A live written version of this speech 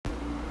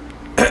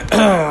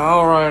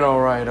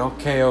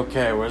Okay.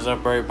 What's up,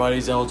 everybody?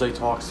 LJ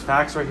Talks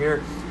Facts right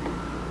here.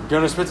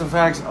 Gonna spit some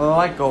facts,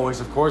 like always,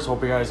 of course.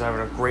 Hope you guys are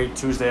having a great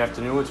Tuesday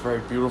afternoon. It's very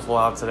beautiful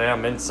out today.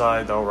 I'm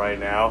inside, though, right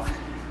now.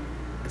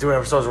 Doing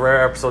episodes,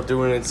 rare episode,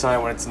 doing it inside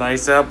when it's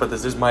nice out, but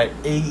this is my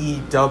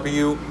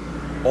AEW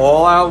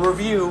all-out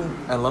review.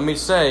 And let me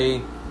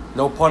say,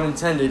 no pun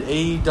intended,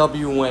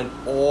 AEW went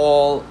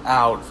all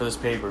out for this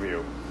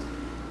pay-per-view.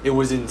 It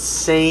was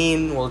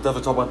insane. We'll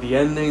definitely talk about the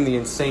ending, the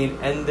insane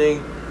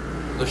ending.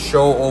 The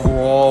show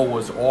overall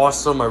was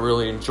awesome. I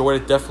really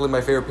enjoyed it. Definitely my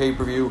favorite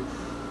pay-per-view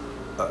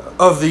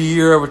of the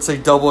year. I would say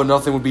Double or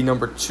Nothing would be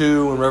number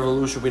 2, and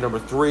Revolution would be number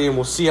 3. And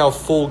we'll see how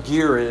Full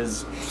Gear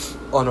is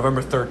on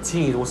November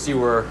 13th. We'll see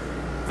where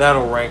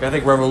that'll rank. I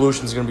think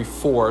Revolution is going to be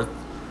 4th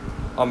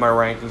on my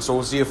ranking. So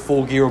we'll see if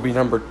Full Gear will be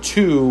number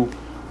 2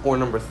 or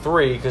number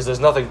 3, because there's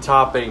nothing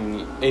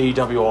topping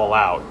AEW All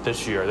Out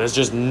this year. There's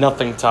just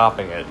nothing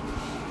topping it.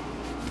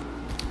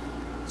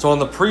 So on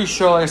the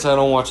pre-show, like I said, I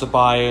don't watch the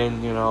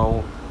buy-in,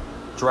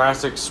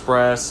 Jurassic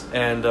Express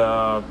and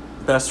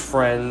Best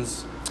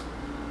Friends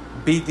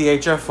beat the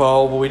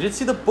HFO, but we did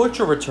see the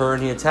Butcher return.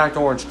 He attacked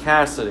Orange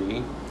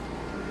Cassidy.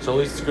 So at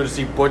least it's good to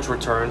see Butch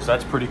return, so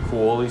that's pretty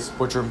cool. At least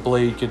Butcher and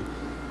Blade could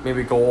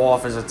maybe go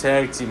off as a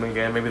tag team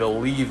again. Maybe they'll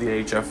leave the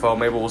HFO.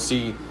 Maybe we'll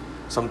see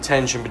some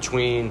tension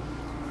between,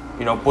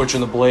 Butch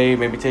and the Blade.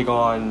 Maybe take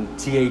on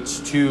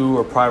TH2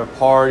 or Private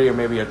Party, or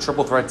maybe a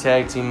triple threat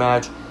tag team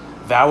match.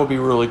 That would be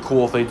really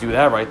cool if they do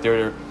that right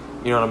there,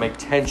 to make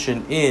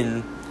tension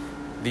in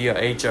the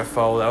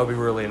HFO. That would be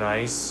really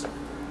nice.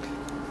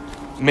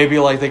 Maybe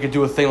they could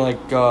do a thing like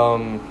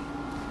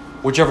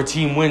whichever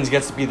team wins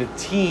gets to be the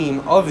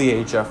team of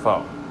the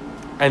HFO,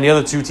 and the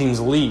other 2 teams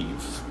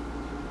leave.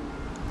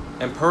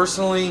 And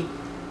personally,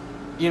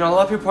 a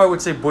lot of people probably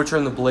would say Butcher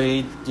and the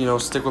Blade,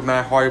 stick with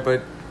Matt Hardy,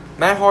 but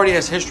Matt Hardy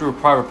has history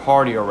with Private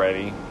Party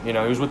already. He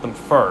was with them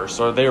first,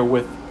 or they were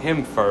with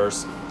him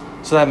first.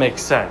 So that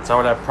makes sense. I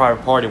would have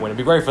Private Party win. It'd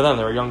be great for them.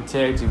 They're a young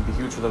tag team. It'd be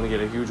huge for them to get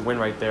a huge win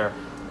right there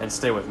and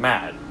stay with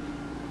Matt.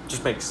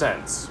 Just makes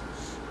sense.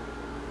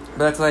 But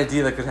that's an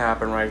idea that could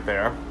happen right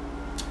there.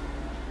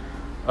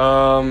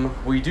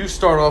 We do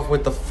start off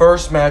with the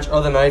first match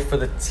of the night for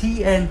the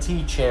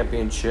TNT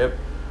Championship.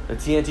 The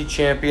TNT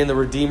Champion, the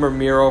Redeemer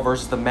Miro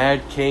versus the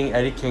Mad King,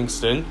 Eddie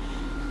Kingston.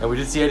 And we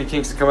did see Eddie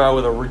Kingston come out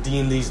with a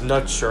Redeem These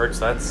Nuts shirts.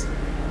 That's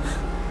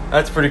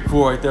pretty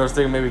cool right there. I was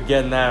thinking maybe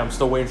getting that. I'm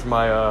still waiting for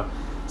my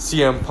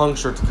CM Punk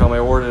shirt to come. I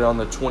ordered it on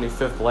the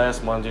 25th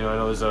last month. I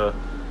know there's a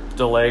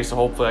delay, so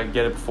hopefully I can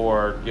get it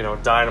before,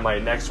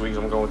 Dynamite next week.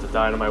 I'm going to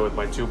Dynamite with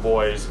my 2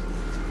 boys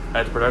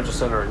at the Prudential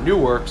Center in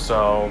Newark,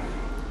 so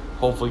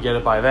hopefully get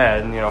it by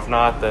then. If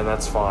not, then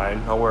that's fine.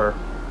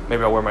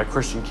 Maybe I'll wear my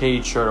Christian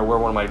Cage shirt, or wear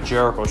one of my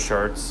Jericho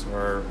shirts,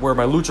 or wear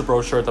my Lucha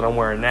Bros shirt that I'm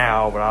wearing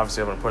now, but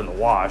obviously I'm going to put it in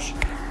the wash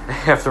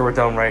after we're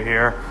done right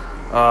here.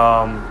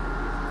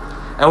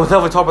 And we'll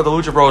definitely talk about the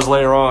Lucha Bros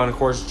later on. Of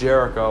course,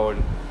 Jericho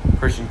and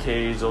Christian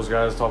Cage, those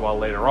guys we'll talk about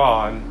later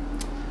on.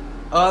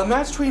 The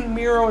match between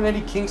Miro and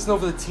Eddie Kingston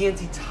over the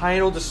TNT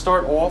title to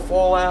start off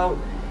All Out.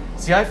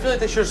 See, I feel like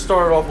they should have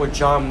started off with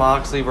Jon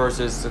Moxley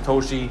versus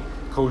Satoshi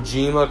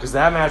Kojima, because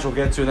that match we'll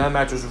get to, and that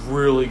match was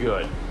really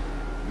good.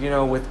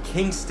 With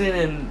Kingston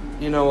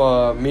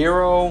and,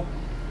 Miro,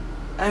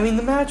 I mean,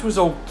 the match was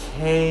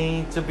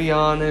okay, to be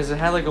honest. It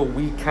had, a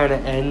weak kind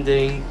of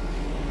ending.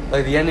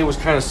 The ending was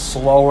kind of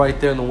slow right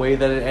there in the way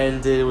that it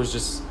ended. It was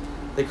just,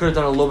 they could have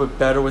done a little bit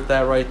better with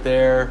that right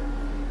there.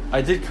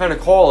 I did kind of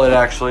call it,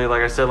 actually.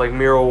 Like I said,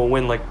 Miro will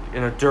win,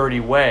 in a dirty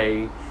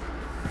way.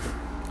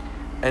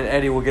 And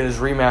Eddie will get his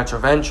rematch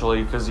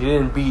eventually, because he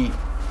didn't beat,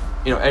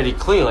 Eddie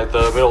clean.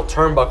 The middle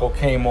turnbuckle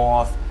came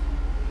off,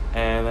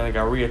 and then it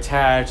got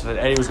reattached. And then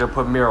Eddie was going to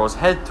put Miro's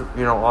head,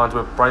 onto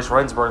it. Bryce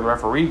Rensburg, the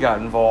referee,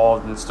 got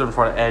involved and stood in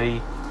front of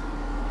Eddie.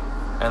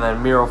 And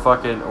then Miro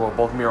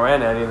both Miro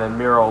and Eddie, and then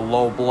Miro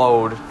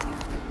low-blowed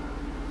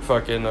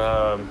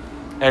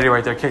Eddie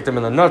right there, kicked him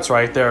in the nuts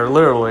right there,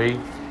 literally.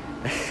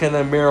 And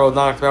then Miro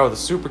knocked him out with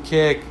a super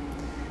kick,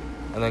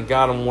 and then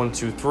got him 1,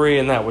 2, 3,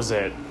 and that was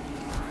it.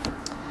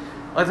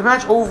 The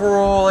match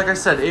overall, like I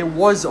said, it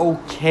was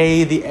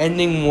okay. The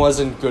ending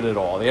wasn't good at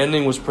all. The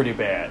ending was pretty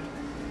bad.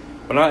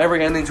 But not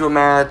every ending to a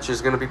match is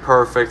going to be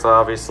perfect,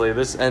 obviously.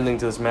 This ending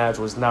to this match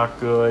was not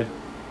good.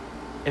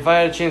 If I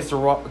had a chance to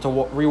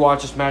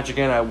rewatch this match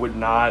again, I would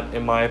not,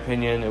 in my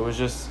opinion. It was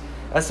just,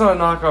 that's not a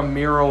knock on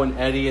Miro and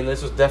Eddie, and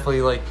this was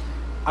definitely,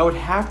 I would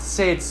have to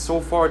say it's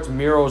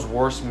Miro's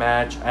worst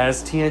match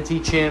as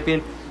TNT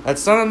champion.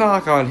 That's not a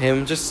knock on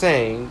him, just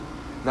saying.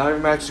 Not every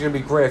match is going to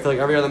be great. I feel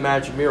like every other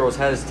match Miro's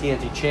had as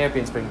TNT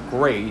champion has been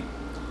great.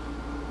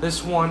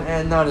 This one,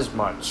 and not as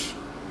much.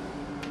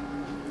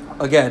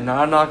 Again,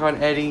 not a knock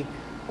on Eddie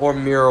or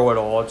Miro at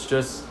all. It's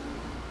just,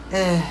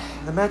 the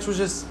match was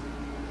just,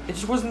 it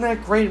just wasn't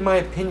that great in my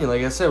opinion.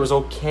 Like I said, it was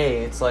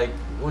okay. It's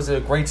was it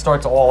a great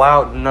start to All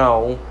Out?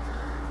 No.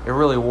 It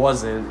really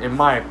wasn't. In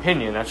my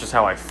opinion, that's just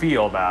how I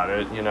feel about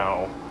it,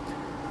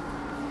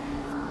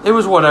 It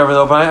was whatever,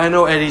 though, but I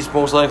know Eddie's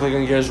most likely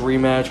going to get his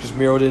rematch because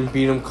Miro didn't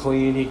beat him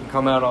clean. He can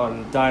come out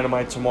on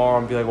Dynamite tomorrow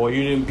and be like, well,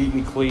 you didn't beat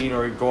me clean,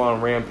 or go on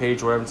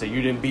Rampage or whatever and say,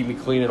 you didn't beat me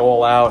clean at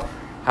All Out.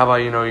 How about,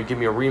 you give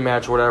me a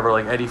rematch or whatever.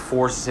 Like, Eddie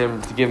forces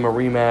him to give him a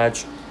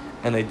rematch,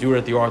 and they do it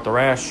at the Arthur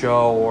Ashe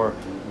show, or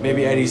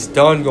maybe Eddie's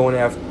done going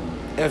after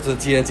the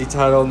TNT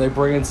title, and they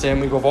bring in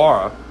Sammy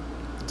Guevara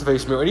to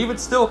face Miro. And even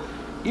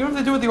if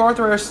they do it at the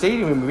Arthur Ashe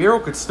Stadium, Miro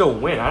could still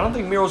win. I don't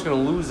think Miro's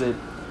going to lose it.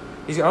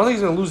 I don't think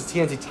he's going to lose the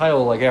TNT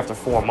title like after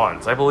 4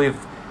 months. I believe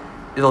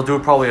they'll do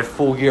it probably at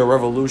Full Gear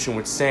Revolution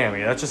with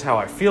Sammy. That's just how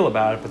I feel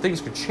about it. But things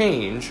could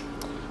change.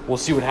 We'll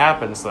see what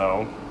happens,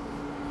 though.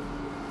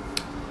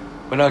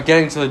 But now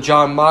getting to the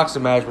Jon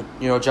Moxley match, with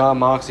Jon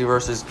Moxley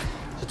versus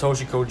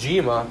Satoshi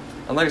Kojima.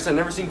 And like I said, I've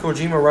never seen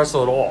Kojima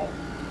wrestle at all.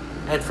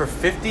 And for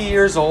 50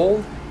 years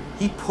old,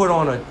 he put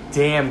on a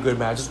damn good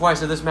match. That's why I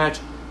said this match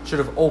should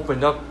have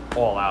opened up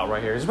All Out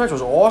right here. This match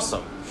was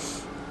awesome.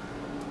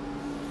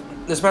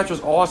 This match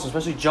was awesome,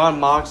 especially Jon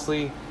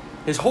Moxley.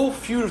 His whole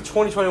feud of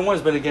 2021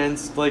 has been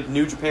against,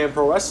 New Japan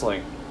Pro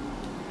Wrestling.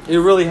 It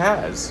really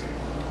has.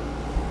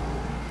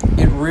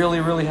 It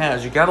really, really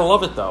has. You gotta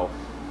love it, though.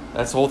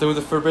 That's the whole thing with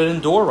the Forbidden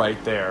Door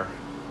right there.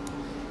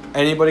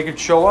 Anybody could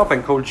show up,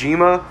 and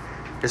Kojima,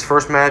 his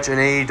first match in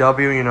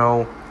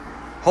AEW,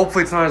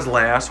 hopefully it's not his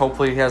last.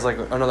 Hopefully he has,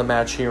 another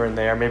match here and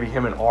there. Maybe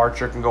him and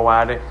Archer can go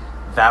at it.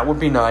 That would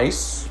be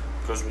nice,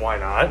 because why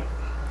not?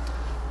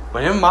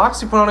 But him and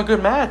Moxley put on a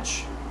good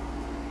match.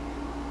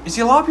 You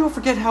see, a lot of people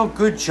forget how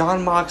good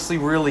Jon Moxley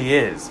really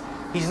is.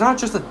 He's not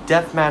just a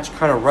deathmatch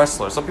kind of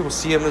wrestler. Some people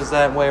see him as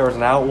that way or as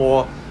an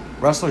outlaw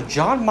wrestler.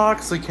 Jon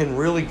Moxley can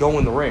really go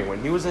in the ring.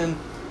 When he was in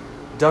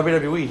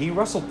WWE, he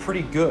wrestled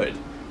pretty good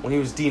when he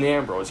was Dean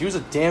Ambrose. He was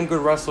a damn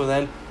good wrestler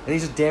then, and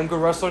he's a damn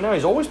good wrestler now.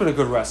 He's always been a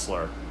good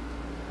wrestler.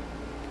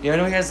 I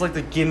know he has,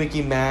 the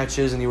gimmicky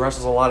matches, and he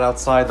wrestles a lot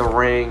outside the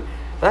ring.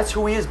 That's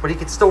who he is, but he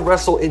can still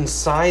wrestle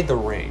inside the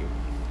ring.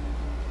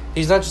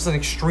 He's not just an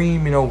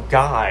extreme,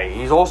 guy.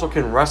 He also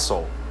can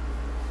wrestle.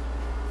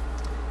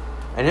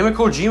 And him and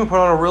Kojima put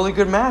on a really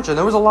good match. And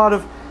there was a lot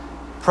of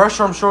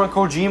pressure, I'm sure, on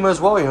Kojima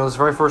as well. This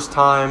very first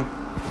time,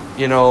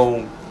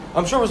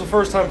 I'm sure it was the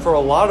first time for a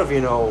lot of,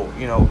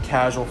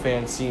 casual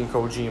fans seeing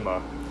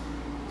Kojima.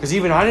 Because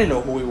even I didn't know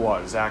who he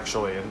was,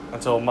 actually,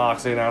 until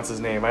Moxley announced his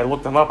name. I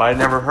looked him up. I had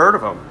never heard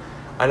of him.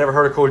 I never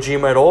heard of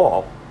Kojima at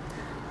all.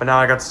 But now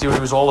I got to see what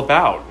he was all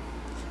about.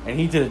 And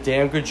he did a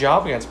damn good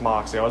job against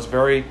Moxley. I was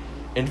very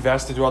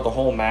invested throughout the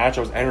whole match.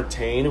 I was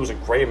entertained. It was a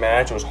great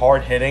match. It was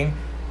hard-hitting,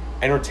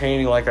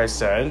 entertaining, like I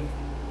said.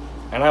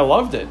 And I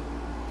loved it.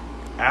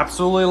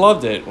 Absolutely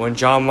loved it when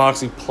Jon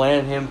Moxley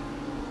planted him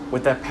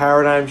with that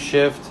paradigm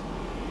shift.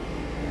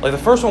 The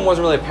first one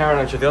wasn't really a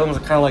paradigm shift. The other one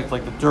was kind of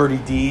like the dirty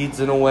deeds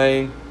in a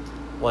way.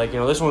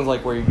 This one's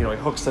where, he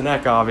hooks the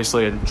neck,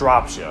 obviously, and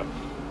drops you.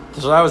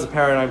 So that was the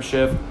paradigm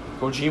shift.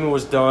 Kojima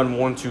was done.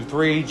 1, 2,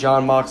 3.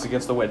 Jon Moxley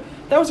gets the win.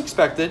 That was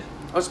expected.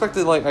 I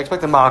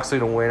expected Moxley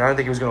to win. I didn't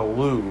think he was going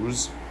to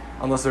lose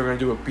unless they were going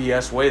to do a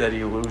BS way that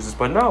he loses.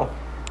 But no.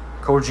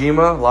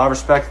 Kojima, a lot of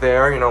respect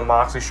there.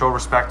 Moxley showed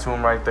respect to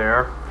him right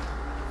there.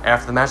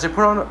 After the match, they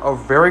put on a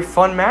very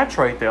fun match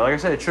right there. Like I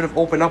said, it should have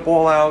opened up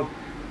All Out,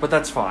 but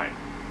that's fine.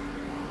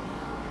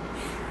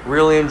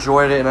 Really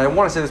enjoyed it, and I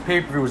want to say this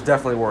pay-per-view was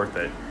definitely worth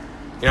it.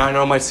 I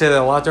know I might say that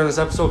a lot during this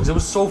episode because it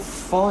was so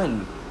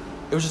fun.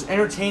 It was just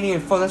entertaining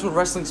and fun. That's what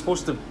wrestling's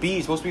supposed to be.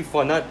 It's supposed to be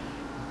fun, not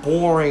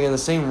boring and the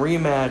same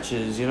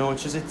rematches. It's you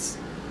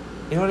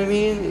know what I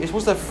mean? It's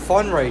supposed to have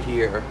fun right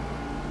here.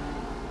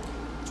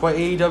 That's why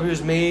AEW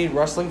has made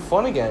wrestling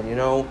fun again.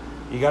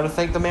 You got to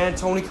thank the man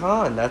Tony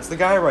Khan. That's the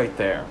guy right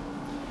there.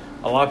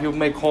 A lot of people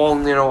may call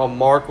him, a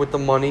mark with the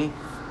money.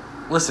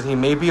 Listen, he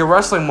may be a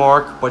wrestling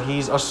mark, but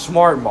he's a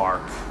smart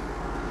mark.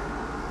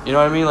 You know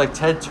what I mean? Like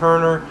Ted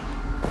Turner,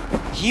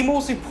 he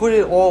mostly put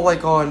it all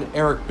on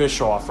Eric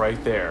Bischoff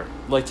right there.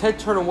 Ted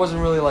Turner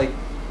wasn't really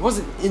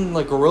wasn't in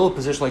gorilla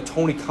position like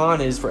Tony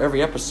Khan is for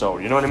every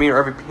episode, you know what I mean, or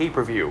every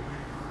pay-per-view.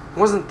 He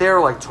wasn't there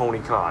like Tony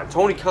Khan.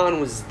 Tony Khan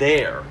was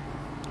there.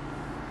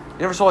 You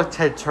never saw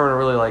Ted Turner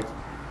really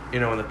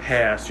in the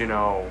past,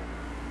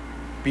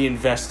 be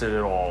invested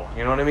at all.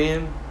 You know what I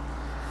mean?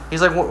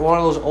 He's one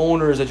of those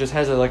owners that just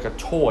has a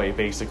toy,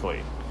 basically.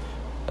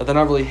 That they're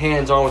not really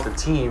hands-on with the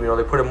team.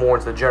 They put it more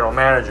into the general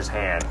manager's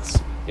hands.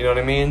 You know what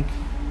I mean?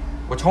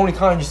 With Tony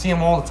Khan, you see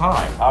him all the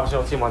time. Obviously,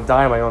 you don't see him on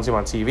Dynamite, you don't see him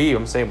on TV,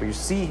 I'm saying, but you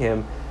see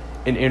him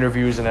in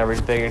interviews and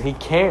everything, and he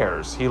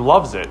cares. He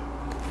loves it.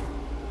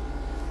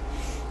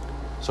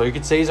 So you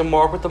could say he's a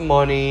mark with the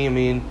money. I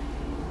mean,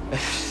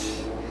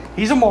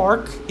 he's a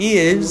mark. He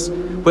is.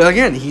 But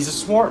again, he's a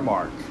smart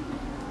mark.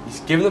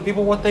 He's giving the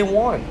people what they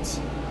want.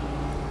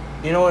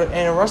 And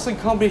a wrestling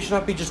company should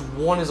not be just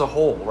one as a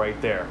whole right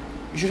there.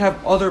 You should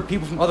have other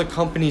people from other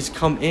companies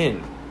come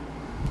in.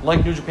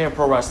 Like New Japan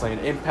Pro Wrestling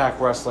and Impact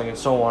Wrestling and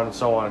so on and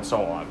so on and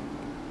so on.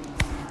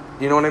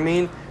 You know what I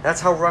mean? That's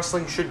how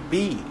wrestling should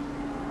be.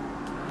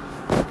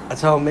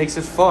 That's how it makes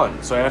it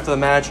fun. So after the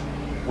match,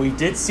 we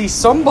did see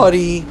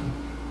somebody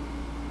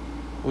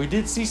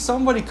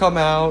come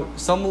out,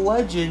 some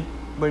legend,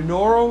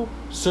 Minoru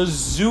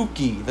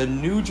Suzuki, the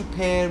New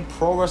Japan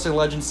Pro Wrestling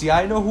legend. See,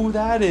 I know who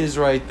that is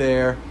right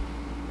there.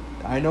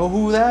 I know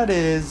who that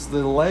is.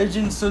 The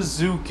legend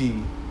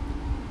Suzuki.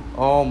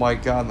 Oh my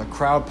god, and the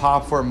crowd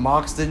popped for it.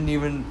 Mox didn't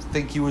even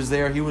think he was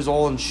there. He was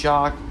all in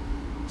shock.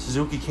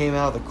 Suzuki came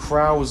out. The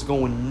crowd was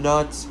going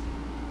nuts.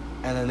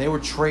 And then they were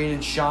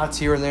trading shots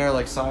here and there,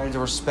 like signs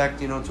of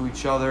respect, to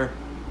each other.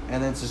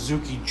 And then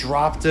Suzuki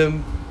dropped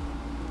him.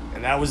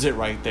 And that was it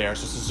right there.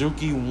 So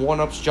Suzuki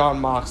one-ups Jon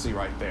Moxley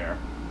right there.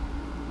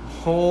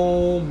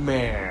 Oh,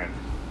 man.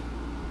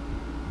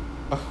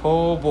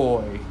 Oh,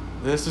 boy.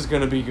 This is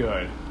going to be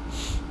good.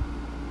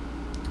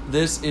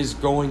 This is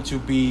going to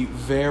be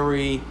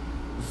very,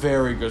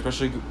 very good.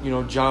 Especially,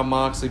 Jon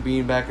Moxley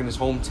being back in his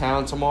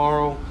hometown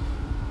tomorrow.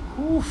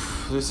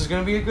 Oof, this is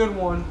going to be a good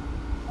one.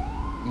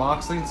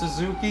 Moxley and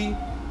Suzuki,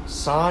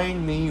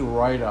 sign me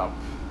right up.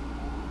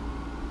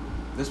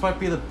 This might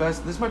be the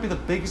best. This might be the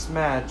biggest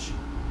match.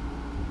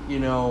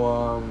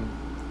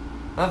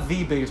 Not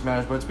the biggest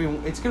match, but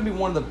it's going to be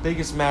one of the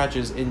biggest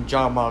matches in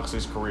Jon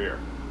Moxley's career.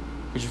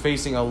 Because you're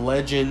facing a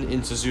legend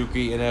in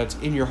Suzuki, and it's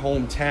in your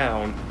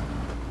hometown.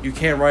 You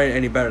can't write it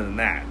any better than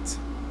that.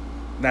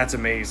 That's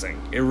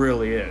amazing. It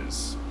really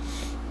is.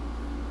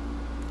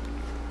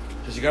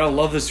 Because you got to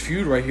love this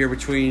feud right here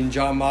between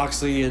Jon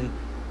Moxley and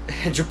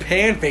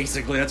Japan,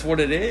 basically. That's what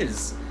it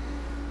is.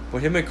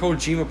 But him and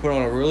Kojima put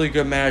on a really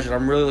good match, and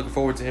I'm really looking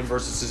forward to him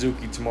versus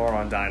Suzuki tomorrow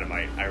on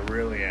Dynamite. I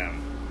really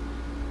am.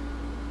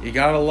 You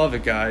gotta love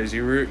it, guys.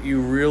 You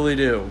really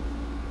do.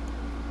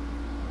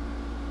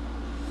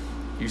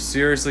 You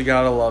seriously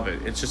gotta love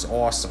it. It's just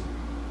awesome.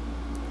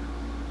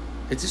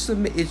 It's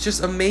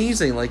just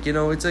amazing.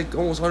 It's like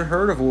almost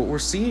unheard of what we're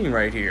seeing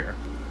right here.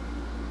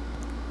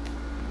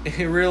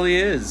 It really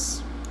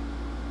is.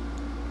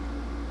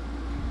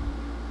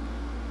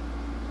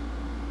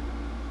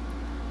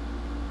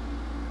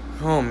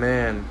 Oh,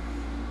 man.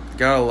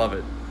 Gotta love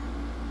it.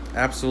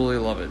 Absolutely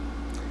love it.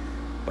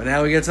 But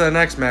now we get to the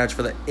next match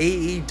for the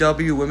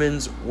AEW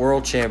Women's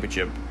World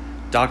Championship.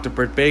 Dr.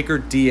 Britt Baker,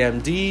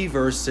 DMD,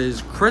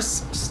 versus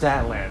Chris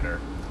Statlander.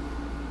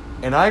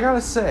 And I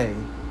gotta say,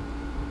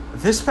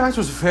 this match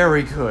was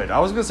very good. I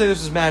was gonna say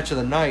this was match of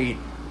the night,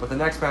 but the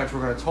next match we're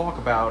gonna talk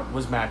about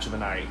was match of the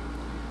night.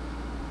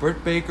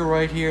 Britt Baker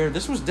right here.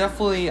 This was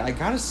definitely, I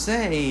gotta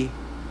say,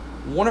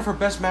 one of her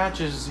best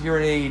matches here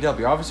in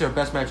AEW. Obviously, her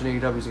best match in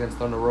AEW is against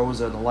Thunder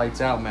Rosa in the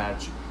Lights Out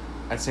match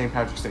at St.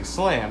 Patrick's Day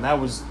Slam. That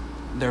was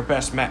their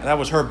best match. That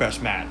was her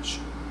best match.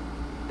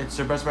 It's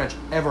their best match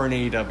ever in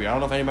AEW. I don't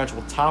know if any match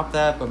will top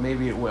that, but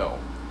maybe it will.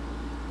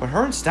 But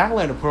her and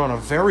Statlander put on a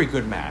very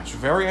good match.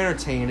 Very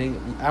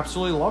entertaining.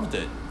 Absolutely loved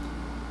it.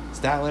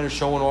 Statlander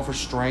showing off her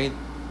strength.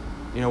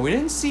 We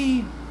didn't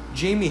see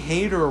Jamie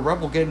Hayter or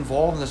Rebel get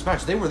involved in this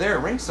match. They were there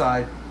at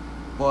ringside,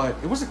 but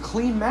it was a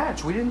clean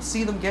match. We didn't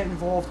see them get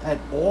involved at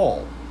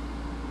all.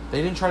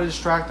 They didn't try to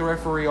distract the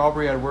referee,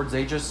 Aubrey Edwards.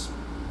 They just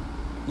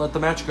let the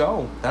match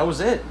go. That was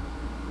it.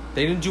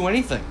 They didn't do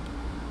anything.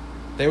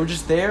 They were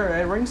just there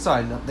at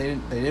ringside. They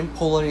didn't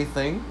pull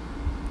anything.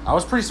 I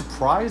was pretty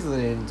surprised that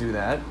they didn't do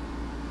that.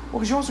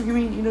 Well, because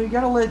you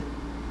gotta let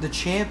the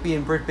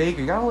champion, Britt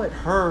Baker, you gotta let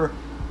her,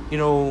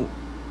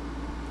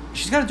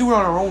 she's gotta do it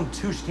on her own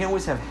too. She can't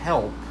always have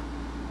help.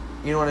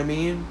 You know what I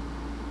mean?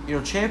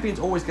 Champions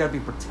always gotta be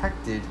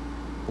protected.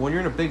 But when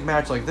you're in a big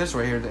match like this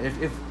right here,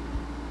 if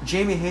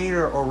Jamie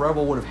Hayter or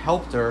Rebel would have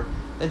helped her,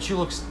 then she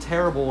looks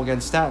terrible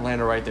against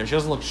Statlander right there. She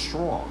doesn't look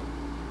strong.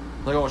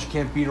 She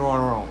can't beat her on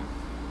her own.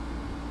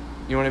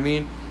 You know what I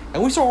mean?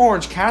 And we saw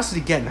Orange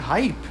Cassidy getting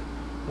hype.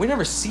 We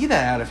never see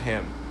that out of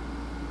him.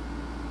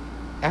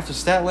 After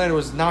Statlander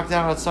was knocked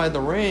out outside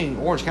the ring,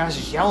 Orange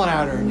Cassidy's yelling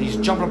at her, and he's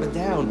jumping up and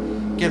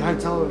down,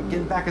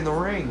 getting back in the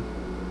ring.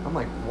 I'm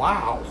like,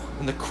 wow.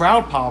 And the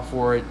crowd popped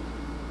for it.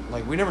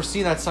 We never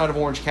seen that side of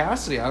Orange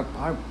Cassidy.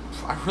 I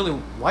really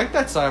like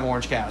that side of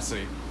Orange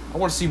Cassidy. I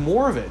want to see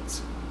more of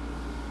it.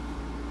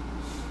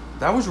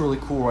 That was really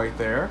cool right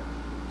there.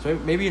 So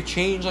maybe a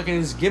change in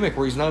his gimmick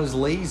where he's not as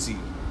lazy.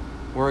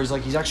 Where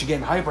he's actually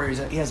getting hype, where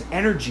he has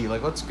energy.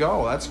 Let's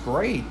go. That's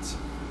great.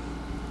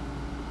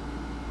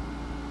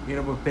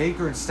 But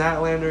Baker and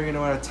Statlander,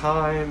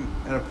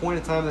 at a point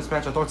in time in this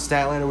match, I thought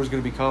Statlander was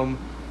going to become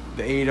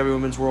the AEW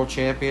Women's World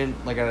Champion.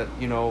 At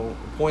a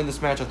point in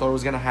this match, I thought it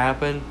was going to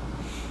happen.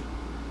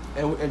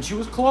 And she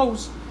was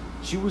close.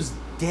 She was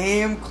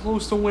damn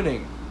close to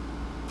winning.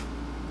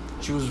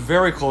 She was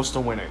very close to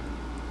winning.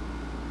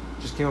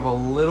 Just came up a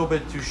little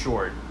bit too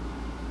short.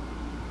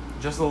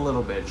 Just a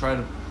little bit. Tried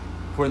to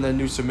put in that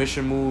new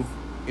submission move,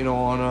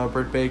 on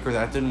Britt Baker.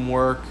 That didn't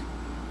work.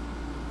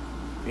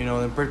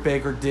 Then Britt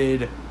Baker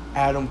did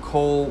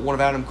one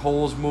of Adam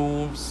Cole's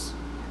moves.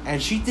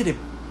 And she did it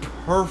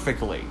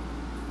perfectly.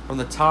 From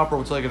the top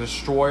rope to a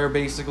destroyer,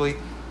 basically.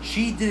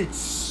 She did it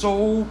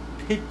so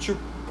picture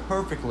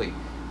perfectly.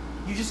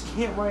 You just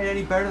can't write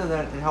any better than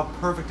that and how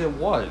perfect it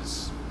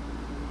was.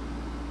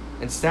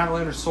 And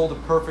Statlander sold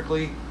it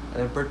perfectly. And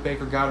then Britt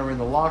Baker got her in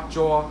the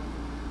lockjaw.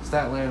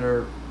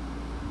 Statlander,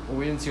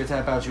 we didn't see her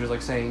tap out. She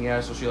was saying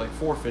yeah, so she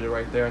forfeited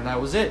right there, and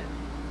that was it.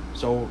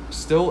 So,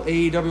 still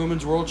AEW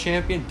Women's World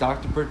Champion,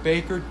 Dr. Britt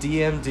Baker,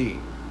 DMD.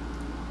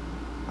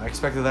 I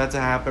expected that to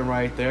happen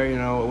right there. You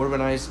know, it would have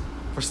been nice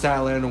for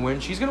Statlander to win.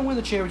 She's going to win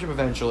the championship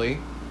eventually.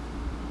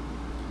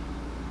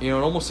 You know,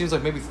 it almost seems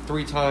like maybe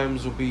 3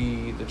 times will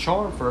be the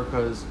charm for her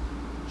because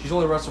she's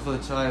only wrestled for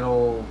the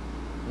title.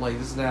 Like,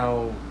 this is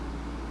now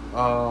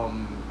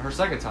her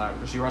second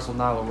time. She wrestled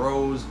Nyla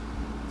Rose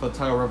for the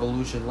title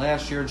Revolution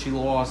last year and she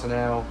lost. And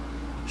now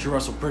she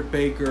wrestled Britt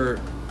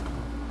Baker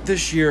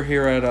this year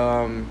here at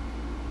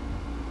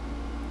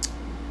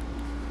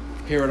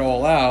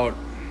All Out,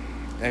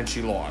 and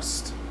she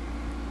lost.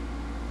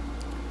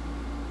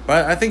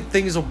 But I think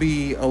things will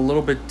be a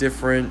little bit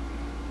different.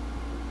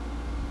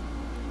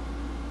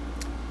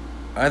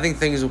 At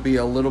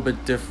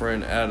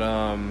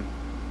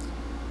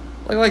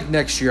like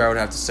next year. I would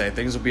have to say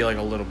things will be like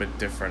a little bit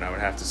different. I would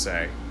have to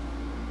say.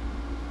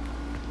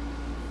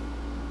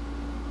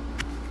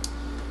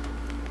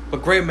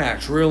 But great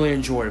match, really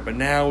enjoyed it. But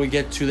now we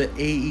get to the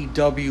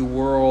AEW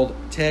World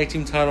Tag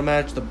Team title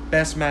match, the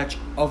best match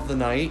of the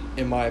night,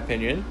 in my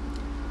opinion.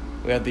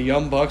 We had the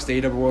Young Bucks,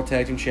 the AEW World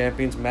Tag Team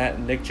Champions, Matt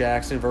and Nick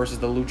Jackson versus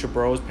the Lucha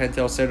Bros, Penta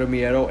El Zero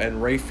Miedo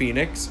and Rey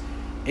Fenix,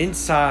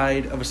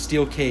 inside of a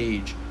steel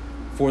cage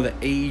for the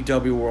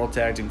AEW World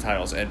Tag Team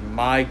titles. And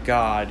my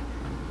God,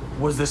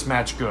 was this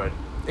match good.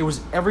 It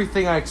was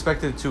everything I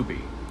expected it to be.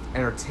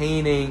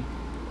 Entertaining,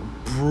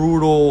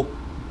 brutal,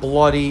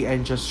 bloody,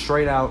 and just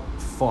straight out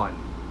fun.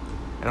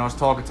 And I was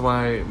talking to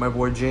my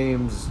boy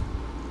James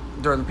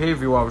during the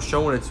pay-per-view. I was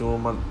showing it to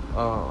him on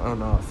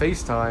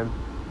FaceTime,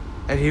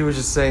 and he was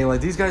just saying,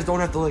 like, these guys don't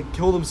have to, like,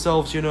 kill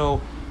themselves, you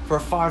know, for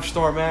a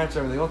 5-star match and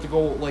everything. They don't have to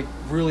go, like,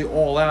 really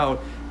all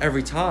out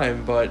every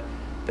time, but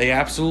they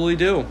absolutely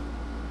do.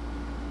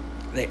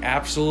 They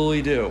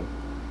absolutely do.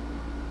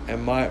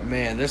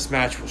 And this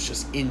match was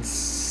just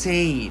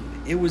insane.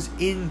 It was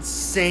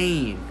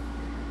insane.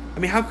 I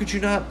mean, how could you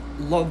not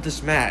love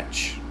this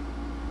match?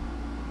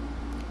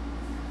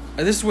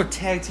 And this is what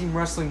tag team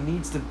wrestling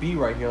needs to be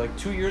right here. Like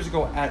 2 years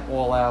ago at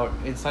All Out,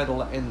 in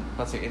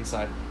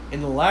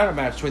the ladder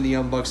match between the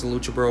Young Bucks and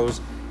Lucha Bros,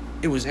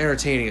 it was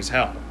entertaining as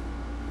hell.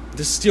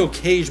 The steel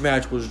cage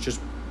match was just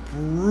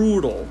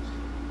brutal,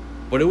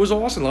 but it was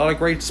awesome. A lot of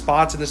great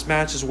spots in this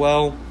match as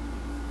well.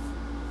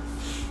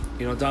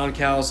 You know, Don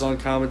Callis on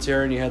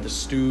commentary, and you had the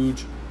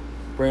Stooge,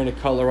 Brandon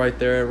Cutler right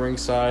there at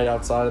ringside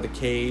outside of the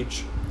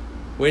cage.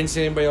 We didn't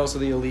see anybody else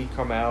of the Elite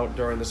come out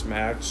during this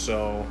match,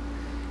 so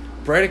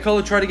Brandon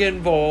Cutler tried to get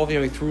involved. You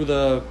know, he threw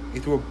a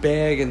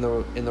bag in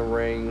the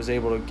ring, was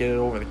able to get it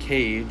over the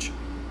cage,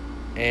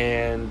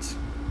 and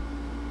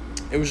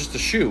it was just a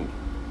shoe.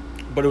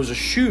 But it was a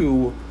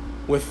shoe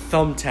with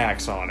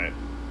thumbtacks on it.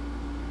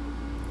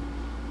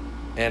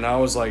 And I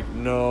was like,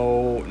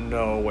 no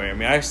way. I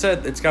mean, I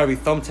said it's got to be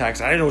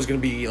thumbtacks. I didn't know it was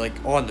going to be, like,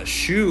 on the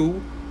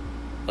shoe.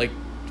 Like,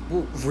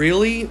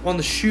 really? On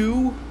the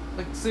shoe?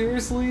 Like,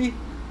 seriously?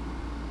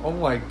 Oh,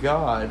 my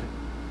God.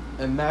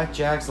 And Matt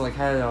Jackson, like,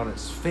 had it on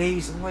his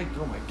face. I'm like,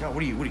 oh, my God,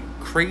 what are you,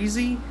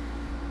 crazy?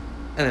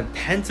 And then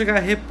Penta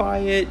got hit by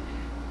it.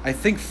 I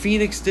think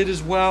Phoenix did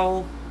as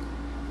well.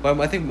 But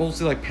I think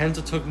mostly, like,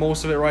 Penta took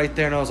most of it right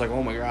there. And I was like,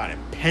 oh, my God.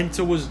 And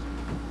Penta was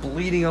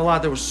bleeding a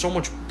lot. There was so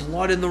much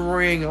blood in the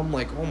ring. I'm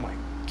like, oh my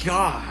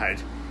God.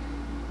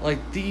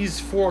 Like, these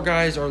 4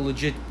 guys are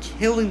legit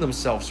killing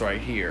themselves right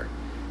here.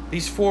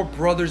 These 4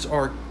 brothers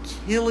are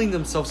killing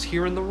themselves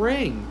here in the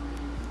ring.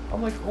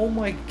 I'm like, oh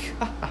my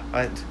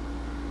God.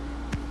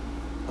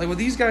 Like, what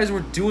these guys were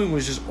doing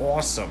was just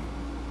awesome.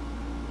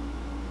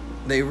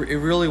 It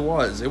really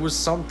was. It was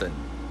something.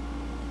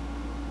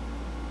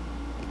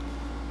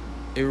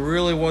 It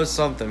really was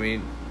something. I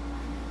mean,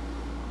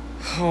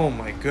 oh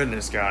my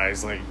goodness,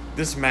 guys. Like,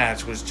 this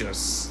match was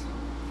just...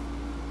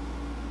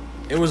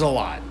 It was a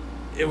lot.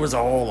 It was a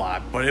whole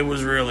lot, but it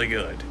was really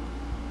good.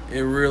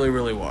 It really,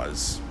 really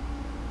was.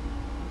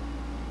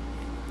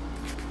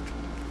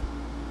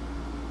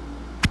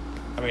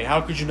 I mean,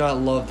 how could you not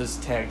love this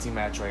tag team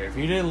match right here? If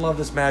you didn't love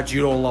this match,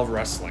 you don't love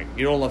wrestling.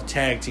 You don't love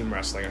tag team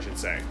wrestling, I should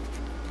say.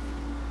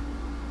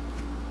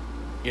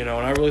 You know,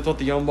 and I really thought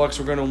the Young Bucks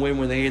were going to win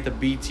when they hit the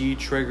BT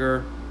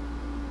trigger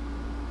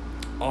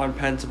on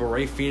Penta, but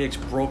Rey Fenix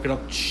broke it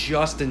up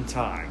just in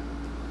time.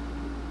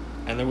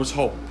 And there was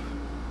hope.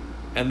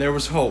 And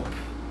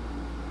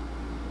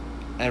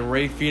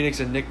Rey Fenix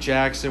and Nick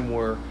Jackson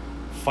were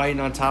fighting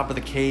on top of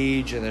the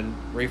cage, and then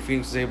Rey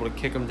Fenix was able to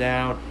kick him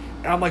down.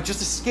 And I'm like,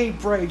 just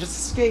escape, Rey. Just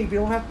escape. You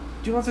don't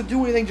have to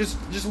do anything.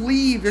 Just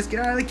leave. Just get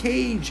out of the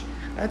cage.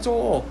 That's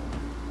all.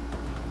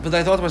 But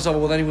I thought to myself,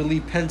 well, then he would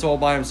leave Penta all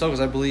by himself,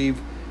 because I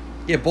believe,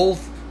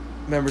 both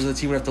members of the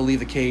team would have to leave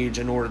the cage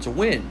in order to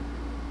win.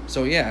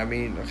 So, I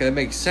mean, okay, that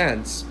makes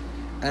sense.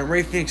 And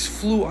Rey Fenix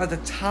flew on the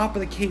top of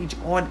the cage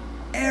on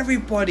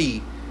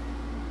everybody.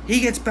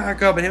 He gets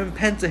back up, and him and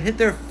Penta hit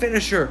their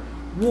finisher.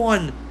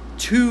 1,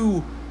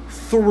 2,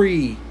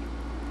 3.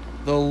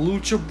 The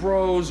Lucha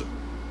Bros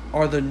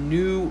are the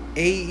new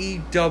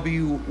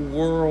AEW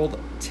World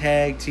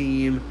Tag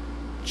Team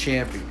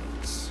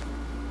Champions.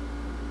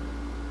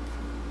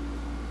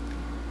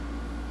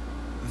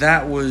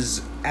 that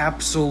was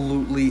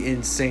absolutely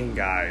insane,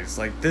 guys.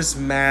 Like, this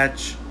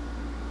match,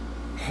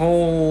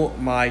 oh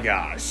my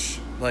gosh.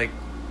 Like,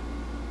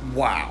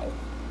 wow.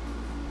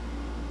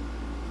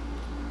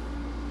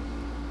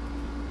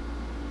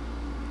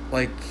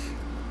 Like,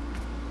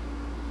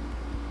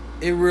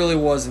 it really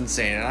was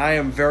insane. And I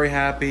am very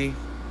happy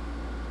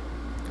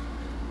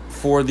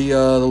for the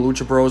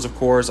Lucha Bros, of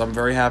course. I'm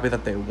very happy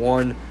that they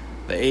won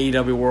the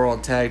AEW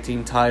World Tag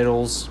Team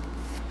titles.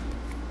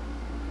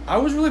 I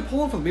was really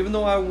pulling for them, even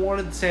though I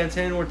wanted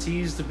Santana and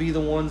Ortiz to be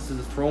the ones to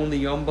dethrone the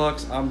Young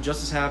Bucks. I'm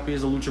just as happy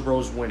as the Lucha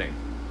Bros winning.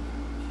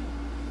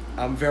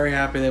 I'm very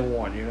happy they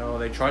won. You know,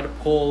 they tried to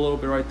pull a little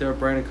bit right there,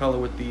 Brandon Cutler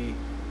with the,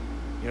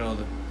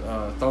 the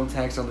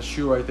thumbtacks on the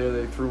shoe right there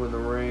they threw in the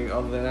ring.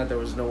 Other than that, there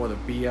was no other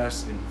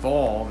BS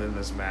involved in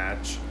this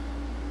match.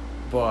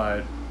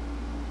 But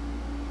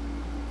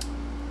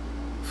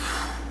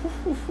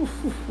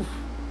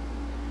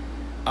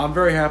I'm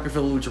very happy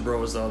for the Lucha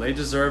Bros, though. They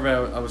deserve it.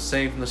 I was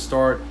saying from the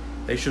start,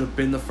 they should have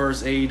been the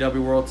first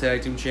AEW World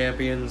Tag Team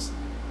Champions.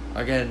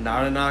 Again,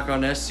 not a knock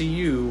on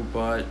SCU,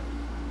 but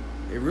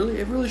it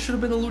really should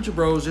have been the Lucha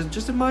Bros.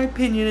 Just in my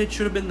opinion, it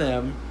should have been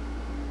them.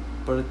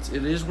 But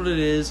it is what it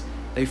is.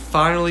 They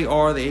finally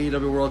are the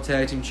AEW World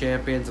Tag Team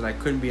Champions, and I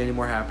couldn't be any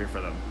more happy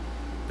for them.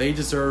 They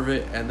deserve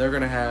it, and they're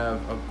going to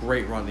have a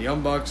great run. The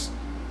Young Bucks,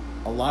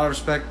 a lot of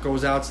respect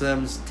goes out to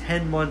them. It's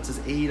 10 months as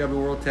AEW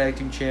World Tag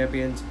Team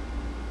Champions.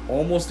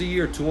 Almost a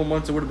year. 2 more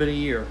months, it would have been a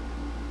year.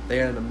 They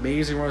had an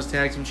amazing run as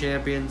Tag Team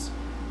Champions,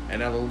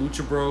 and now the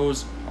Lucha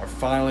Bros are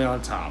finally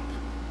on top.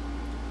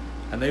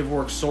 And they've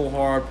worked so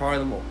hard,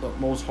 probably the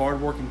most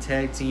hard-working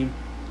tag team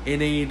in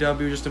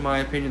AEW, just in my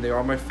opinion. They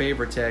are my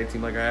favorite tag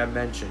team, like I have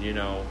mentioned,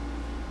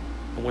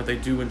 and what they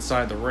do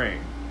inside the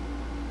ring.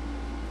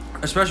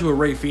 Especially what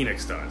Rey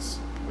Fenix does.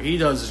 What he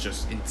does is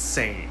just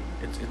insane.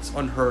 It's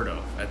unheard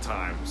of at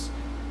times.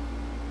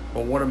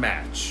 But what a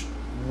match.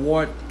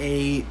 What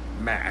a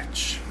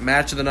match.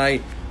 Match of the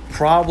night.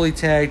 Probably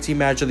tag team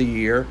match of the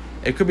year.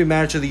 It could be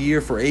match of the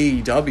year for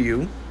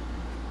AEW.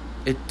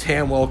 It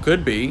damn well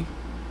could be.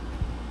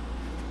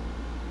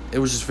 It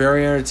was just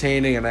very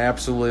entertaining, and I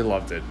absolutely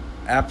loved it.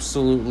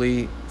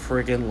 Absolutely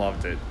freaking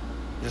loved it.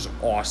 Just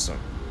awesome.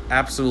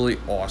 Absolutely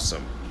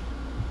awesome.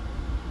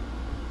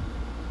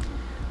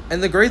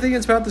 And the great thing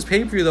is about this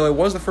pay-per-view, though, it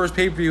was the first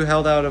pay-per-view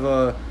held out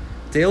of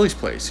Daly's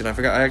place. I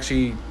forgot. I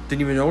actually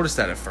didn't even notice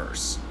that at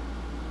first.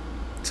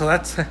 So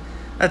that's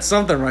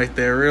something right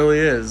there. It really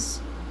is.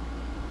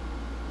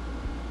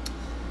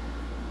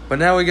 But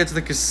now we get to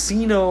the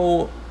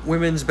Casino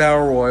Women's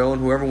Battle Royal,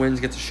 and whoever wins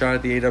gets a shot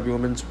at the AEW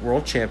Women's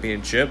World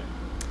Championship.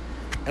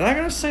 And I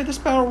gotta say, this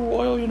Battle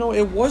Royal,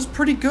 it was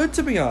pretty good,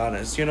 to be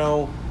honest.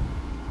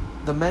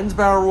 The Men's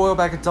Battle Royal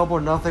back at Double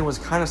or Nothing was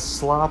kind of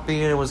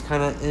sloppy, and it was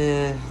kind of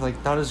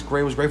not as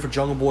great. It was great for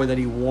Jungle Boy that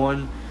he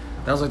won.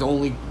 That was the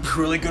only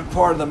really good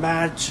part of the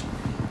match.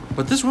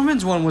 But this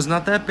women's one was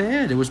not that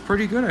bad. It was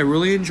pretty good. I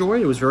really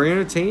enjoyed it. It was very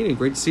entertaining.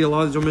 Great to see a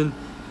lot of these women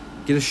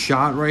get a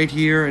shot right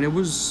here, and it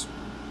was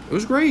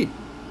great.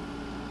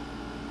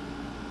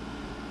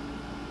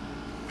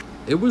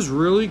 It was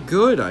really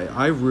good.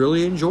 I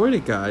really enjoyed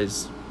it,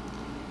 guys.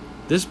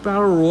 This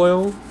Battle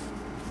Royal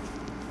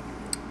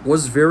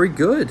was very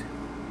good.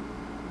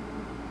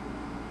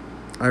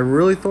 I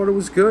really thought it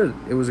was good.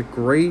 It was a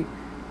great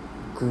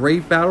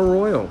Battle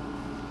Royal.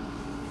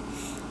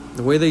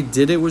 The way they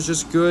did it was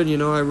just good.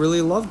 I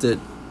really loved it.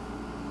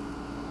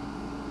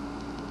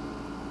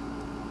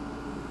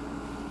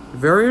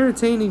 Very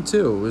entertaining,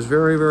 too. It was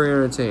very, very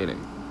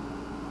entertaining.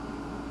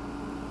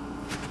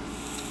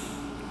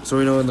 So,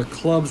 in the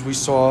clubs, we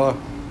saw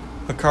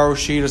Hikaru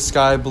Shida,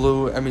 Sky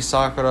Blue, Emi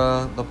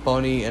Sakura, The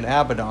Bunny, and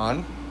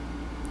Abaddon.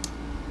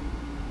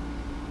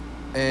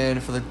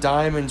 And for the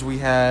Diamonds, we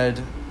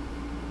had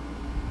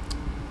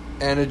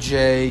Anna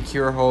Jay,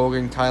 Kiera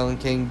Hogan, Kylan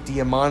King,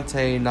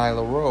 Diamante,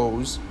 Nyla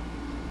Rose.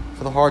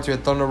 For the Hearts, we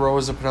had Thunder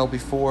Rosa, Penelope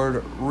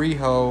Ford,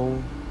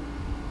 Riho,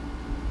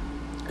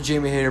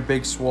 Jamie Hayter,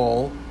 Big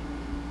Swole.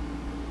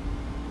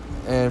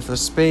 And for the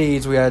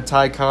Spades, we had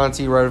Ty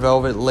Conti, Red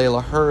Velvet,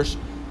 Layla Hirsch,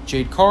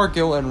 Jade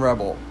Cargill, and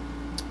Rebel.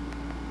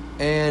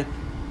 And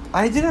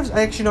I do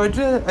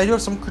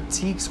have some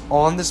critiques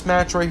on this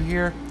match right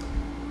here,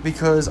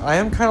 because I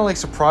am kind of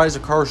surprised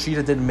that Hikaru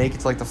Shida didn't make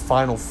it to the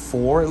final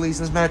four, at least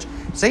in this match.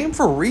 Same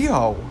for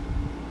Riho.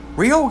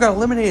 Riho got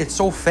eliminated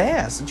so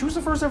fast, and she was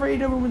the first ever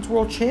AEW Women's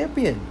World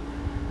Champion.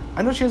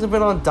 I know she hasn't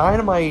been on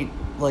Dynamite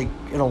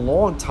in a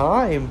long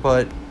time,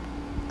 but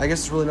I guess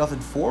it's really nothing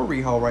for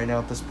Riho right now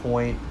at this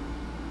point.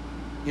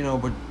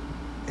 But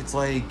it's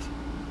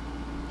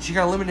she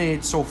got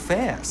eliminated so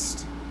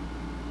fast.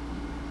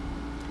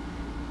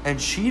 And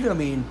Shida,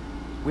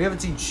 we haven't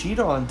seen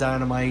Shida on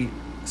Dynamite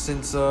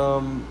since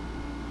the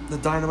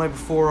Dynamite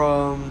before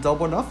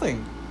Double or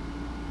Nothing.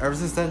 Ever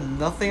since then,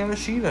 nothing out of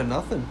Shida,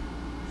 nothing.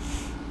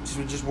 She's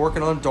been just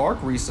working on Dark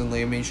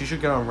recently. She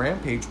should get on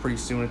Rampage pretty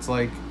soon. It's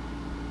I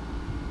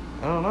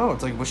don't know.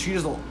 It's but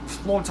Shida's a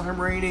long-time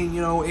reigning,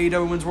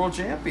 AEW Women's World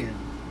Champion.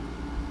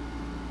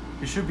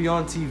 She should be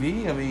on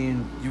TV.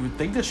 You would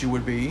think that she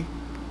would be.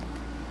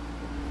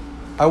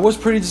 I was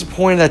pretty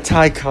disappointed that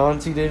Ty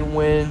Conti didn't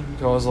win.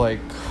 I was like,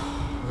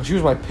 she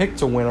was my pick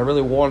to win. I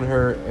really wanted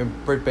her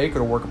and Britt Baker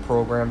to work a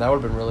program. That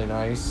would have been really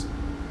nice.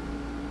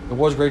 It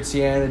was great to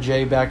see Anna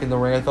Jay back in the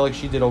ring. I felt like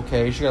she did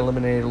okay. She got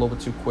eliminated a little bit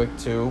too quick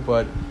too,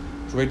 but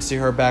it was great to see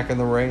her back in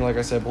the ring. Like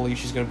I said, I believe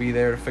she's going to be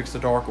there to fix the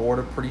Dark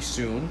Order pretty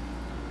soon.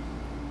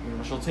 You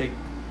know, she'll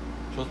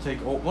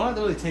well, not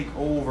really take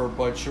over,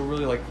 but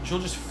she'll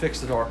just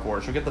fix the Dark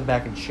Order. She'll get them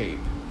back in shape.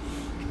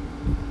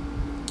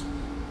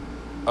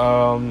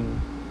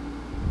 And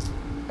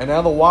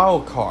now the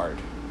wild card.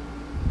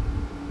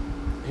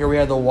 Here we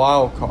had the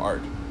wild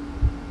card.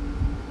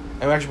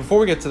 And actually, before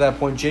we get to that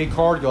point, Jade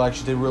Cargill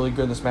actually did really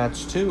good in this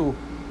match too.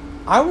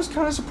 I was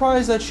kind of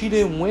surprised that she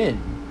didn't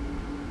win.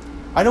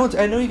 I know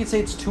you can say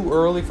it's too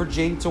early for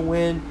Jade to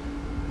win.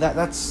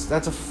 That's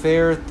a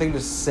fair thing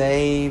to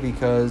say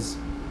because,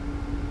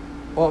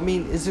 well, I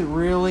mean, is it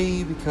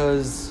really?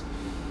 Because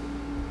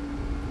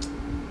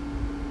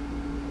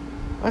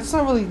that's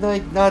not really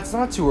like, no, it's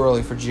not too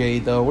early for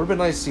Jade though. It would have been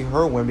nice to see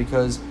her win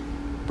because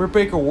Britt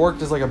Baker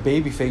worked as like a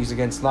babyface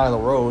against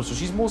Nyla Rose, so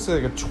she's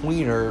mostly like a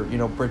tweener, you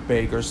know, Britt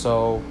Baker,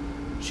 so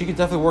she could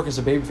definitely work as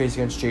a babyface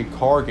against Jade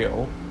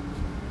Cargill.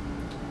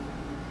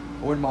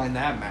 I wouldn't mind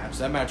that match.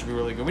 That match would be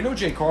really good. We know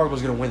Jade Cargill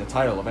is going to win the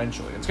title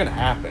eventually. It's going to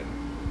happen.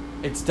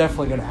 It's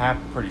definitely going to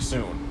happen pretty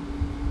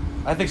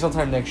soon. I think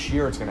sometime next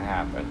year it's going to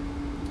happen.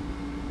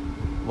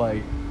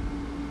 Like,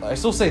 I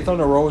still say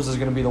Thunder Rosa is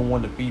going to be the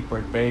one to beat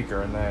Britt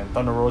Baker, and then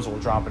Thunder Rosa will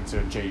drop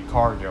into Jade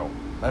Cargill.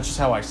 That's just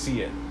how I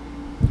see it.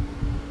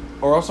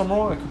 Or else I'm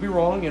wrong. I could be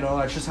wrong, you know.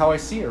 That's just how I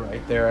see it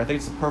right there. I think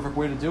it's the perfect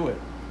way to do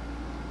it.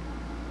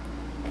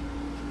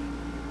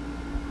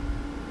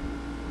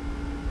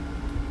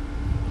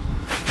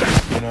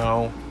 You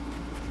know.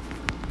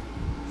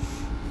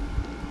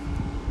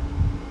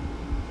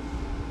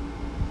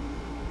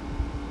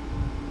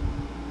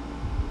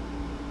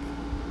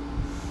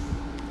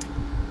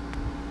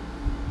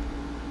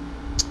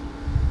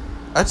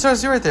 That's what I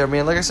see right there. I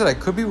mean, like I said, I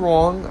could be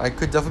wrong. I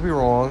could definitely be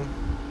wrong.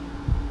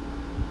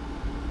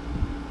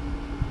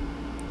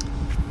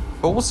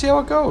 But we'll see how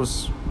it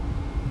goes.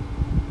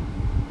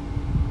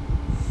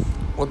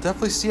 We'll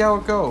definitely see how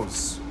it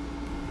goes.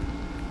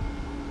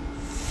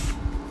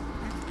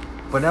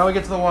 But now we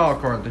get to the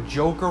wild card. The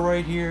Joker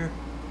right here.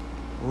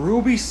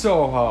 Ruby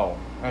Soho.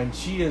 And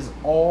she is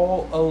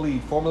all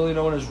elite. Formerly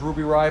known as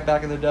Ruby Riott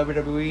back in the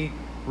WWE.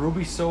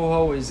 Ruby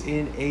Soho is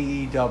in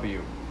AEW.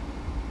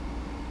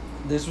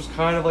 This was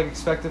kind of like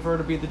expected for her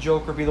to be the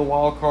Joker, be the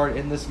wild card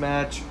in this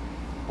match.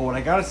 But what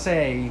I gotta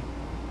say,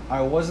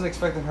 I wasn't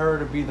expecting her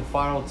to be the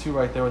final two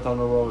right there with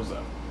Thunder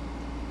Rosa.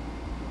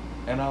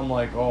 And I'm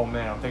like, oh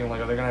man, I'm thinking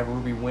like, are they going to have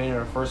Ruby win in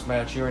her first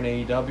match here in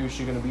AEW? Is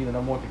she going to be the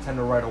number one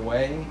contender right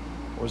away?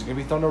 Or is it going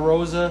to be Thunder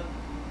Rosa?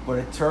 But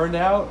it turned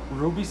out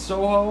Ruby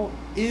Soho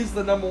is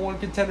the number one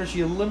contender. She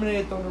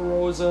eliminated Thunder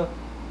Rosa.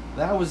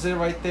 That was it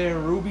right there.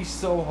 Ruby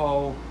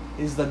Soho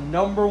is the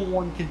number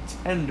one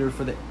contender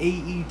for the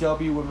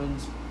AEW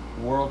Women's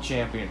World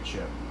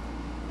Championship.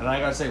 And I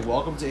got to say,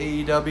 welcome to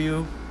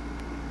AEW.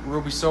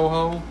 Ruby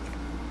Soho,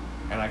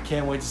 and I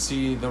can't wait to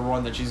see the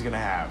run that she's going to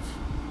have.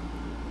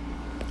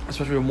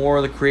 Especially with more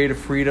of the creative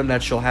freedom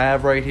that she'll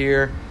have right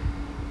here.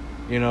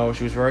 You know,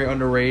 she was very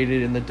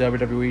underrated in the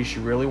WWE. She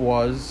really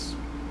was.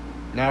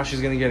 Now she's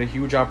going to get a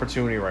huge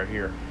opportunity right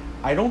here.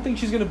 I don't think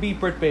she's going to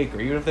beat Britt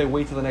Baker, even if they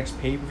wait till the next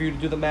pay-per-view to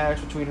do the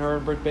match between her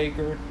and Britt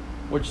Baker,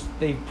 which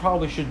they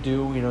probably should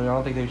do. You know, I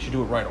don't think they should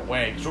do it right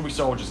away, because Ruby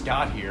Soho just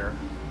got here.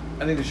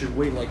 I think they should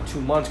wait like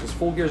 2 months, because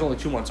Full Gear is only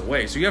 2 months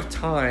away. So you have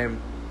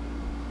time.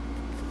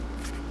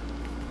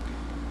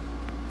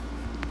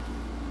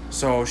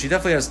 So she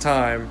definitely has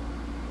time.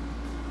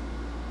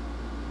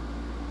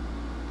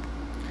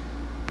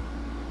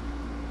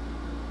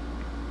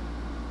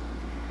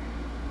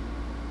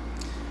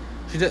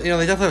 They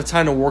definitely have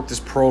time to work this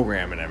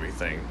program and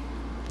everything.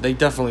 They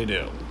definitely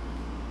do.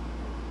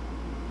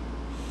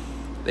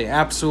 They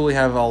absolutely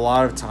have a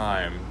lot of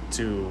time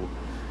to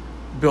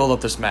build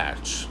up this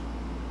match.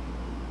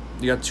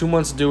 You got 2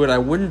 months to do it. I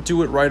wouldn't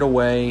do it right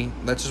away.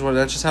 That's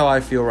just how I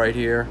feel right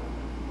here.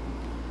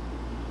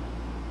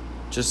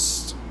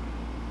 That's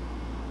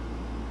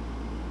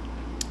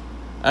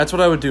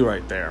what I would do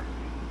right there.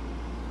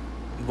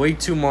 Wait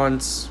 2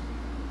 months.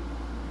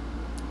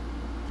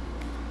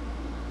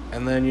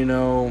 And then,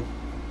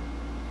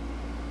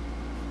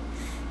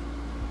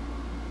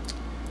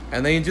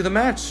 and then you do the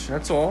match.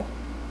 That's all.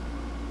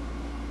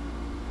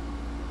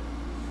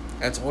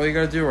 That's all you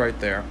gotta do right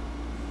there.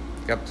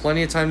 You got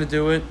plenty of time to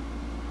do it.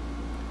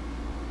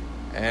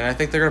 And I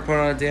think they're gonna put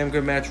on a damn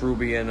good match,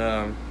 Ruby and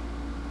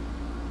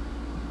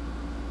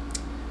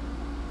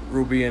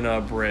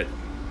Britt.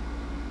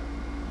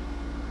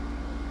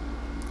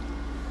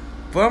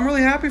 But I'm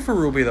really happy for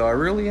Ruby, though. I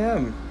really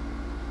am.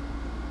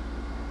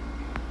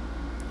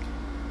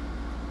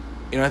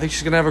 I think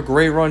she's going to have a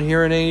great run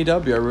here in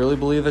AEW. I really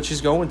believe that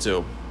she's going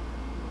to.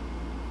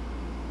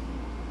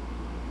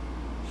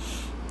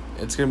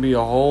 It's going to be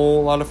a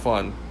whole lot of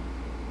fun.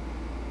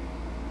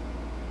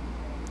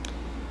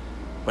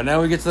 But But now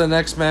we get to the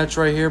next match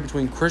right here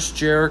between Chris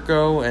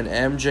Jericho and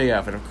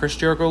MJF. And if Chris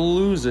Jericho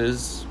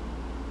loses...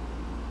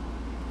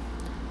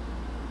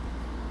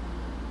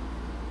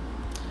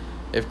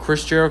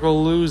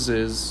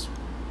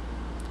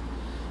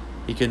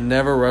 he can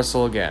never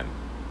wrestle again.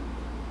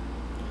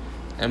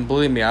 And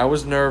believe me, I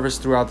was nervous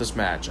throughout this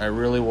match. I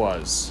really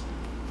was.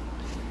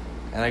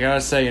 And I gotta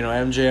say,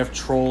 MJF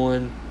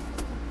trolling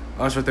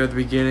us right there at the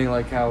beginning,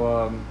 like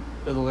how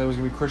it was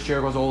gonna be Chris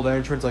Jericho's old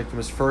entrance, like from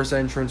his first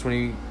entrance when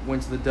he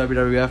went to the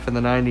WWF in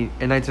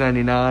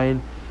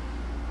 1999.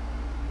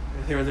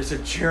 I think they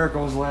said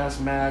Jericho's last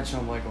match.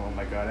 I'm like, oh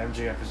my god,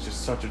 MJF is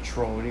just such a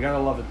troll. And you gotta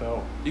love it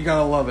though. You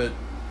gotta love it.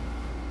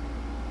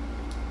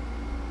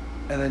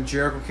 And then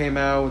Jericho came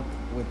out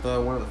with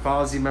one of the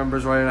Fozzy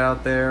members right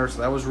out there,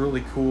 so that was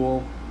really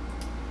cool.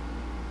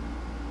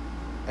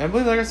 And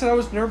like I said, I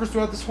was nervous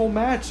throughout this whole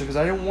match because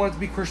I didn't want it to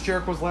be Chris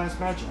Jericho's last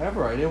match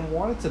ever. I didn't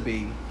want it to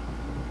be.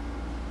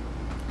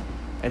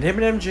 And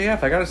him and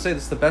MJF, I gotta say,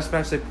 this is the best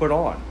match they put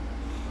on.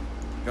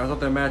 I thought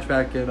their match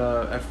back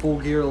at Full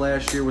Gear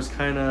last year was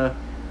kind of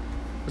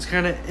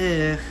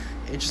eh.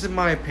 It's just in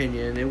my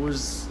opinion, it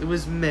was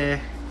meh.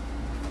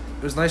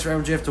 It was nice for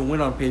MJF to win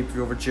on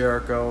pay-per-view over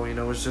Jericho. It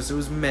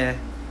was meh.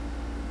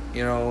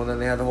 And then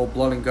they had the whole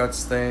Blood and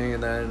Guts thing,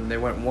 and then they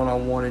went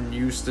one-on-one in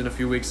Houston a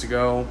few weeks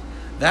ago.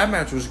 That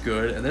match was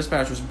good, and this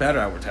match was better,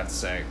 I would have to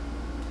say.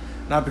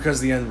 Not because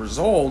of the end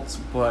result,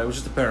 but it was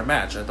just a better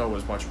match. I thought it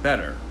was much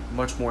better.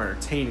 Much more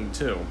entertaining,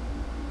 too.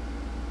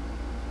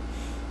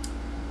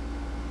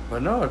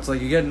 But no, it's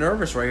like you get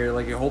nervous right here.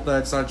 Like, you hope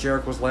that it's not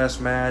Jericho's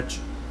last match.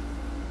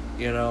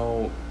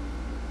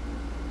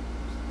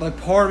 Like,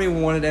 part of me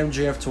wanted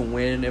MJF to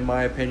win, in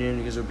my opinion,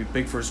 because it would be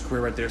big for his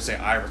career right there to say,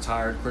 I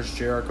retired Chris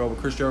Jericho. But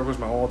Chris Jericho was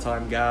my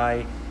all-time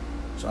guy,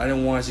 so I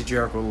didn't want to see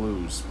Jericho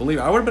lose. Believe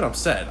me, I would have been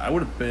upset. I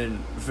would have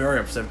been very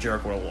upset if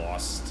Jericho would have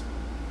lost.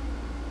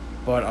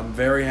 But I'm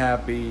very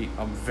happy.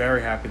 I'm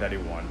very happy that he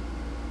won.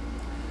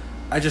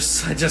 I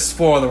just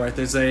spoiled it right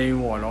there saying he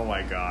won. Oh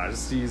my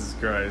gosh, Jesus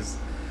Christ.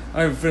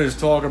 I haven't finished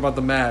talking about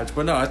the match.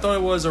 But no, I thought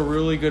it was a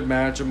really good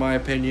match, in my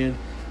opinion.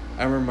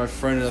 I remember my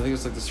friend, I think it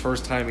was like this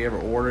first time he ever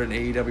ordered an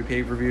AEW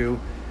pay-per-view,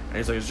 and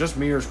he's like, "It's just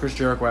me or is Chris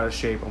Jericho out of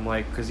shape?" I'm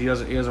like, because he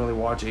doesn't really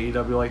watch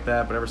AEW like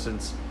that, but ever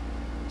since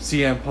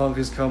CM Punk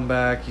has come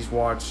back, he's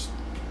watched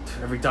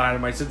every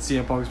Dynamite since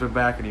CM Punk's been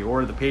back, and he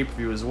ordered the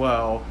pay-per-view as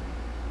well.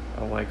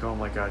 I'm like, oh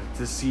my god,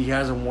 he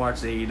hasn't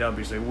watched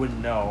AEW, so he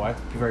wouldn't know. I have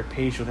to be very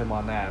patient with him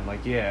on that. I'm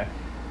like, yeah,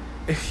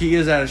 he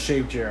is out of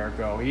shape,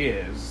 Jericho. He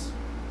is.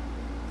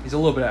 He's a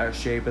little bit out of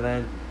shape, and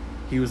then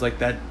he was like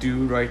that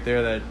dude right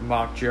there that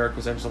mocked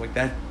Jericho's entrance. I'm like,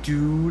 that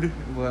dude?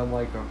 Well, I'm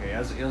like, okay, he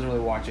doesn't really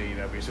watch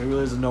AEW, so he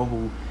really doesn't know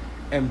who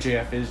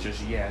MJF is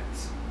just yet.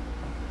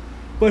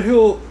 But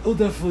he'll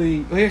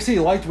definitely... He actually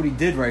liked what he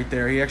did right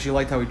there. He actually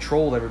liked how he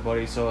trolled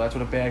everybody, so that's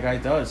what a bad guy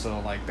does. So,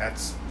 like,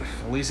 that's...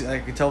 At least I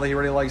can tell that he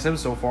already likes him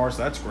so far, so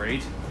that's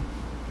great.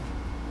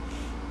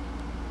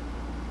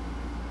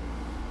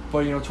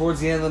 But, towards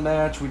the end of the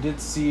match, we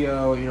did see,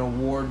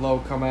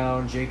 Wardlow come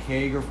out and Jake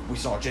Hager. We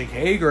saw Jake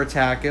Hager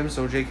attack him,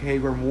 so Jake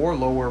Hager and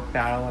Wardlow were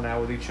battling out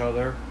with each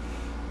other.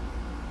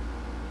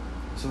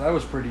 So that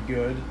was pretty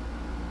good.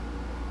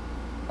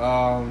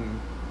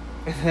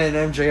 And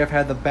then MJF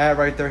had the bat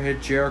right there,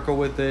 hit Jericho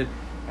with it,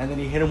 and then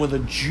he hit him with a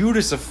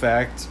Judas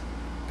effect.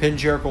 Pinned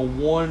Jericho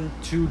 1,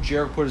 2,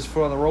 Jericho put his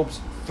foot on the ropes,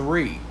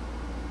 3.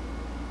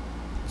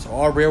 So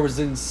Aubrey Edwards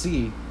didn't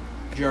see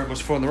Jericho's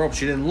foot on the ropes.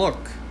 She didn't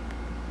look.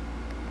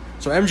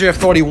 So MJF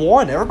thought he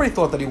won. Everybody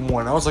thought that he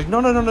won. I was like,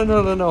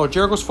 no.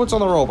 Jericho's foot's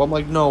on the rope. I'm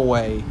like, no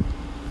way.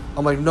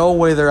 No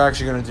way they're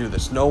actually going to do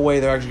this. No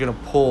way they're actually going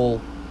to pull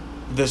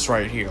this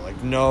right here.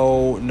 Like,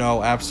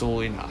 no,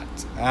 absolutely not.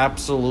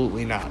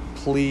 Absolutely not.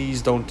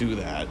 Please don't do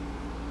that.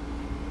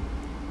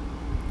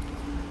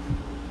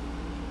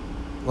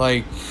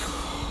 Like,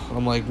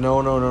 I'm like,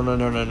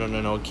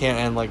 no. It can't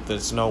end like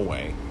this. No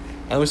way.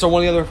 And we saw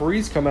one of the other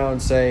referees come out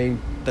and say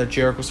that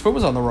Jericho's foot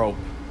was on the rope.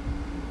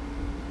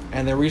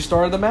 And they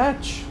restarted the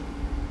match.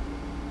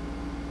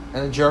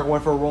 And then Jericho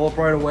went for a roll-up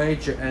right away,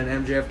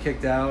 and MJF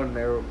kicked out, and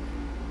they were,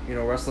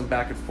 wrestling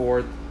back and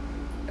forth.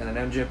 And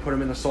then MJF put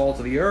him in the salt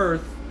of the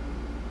earth.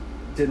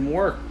 Didn't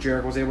work.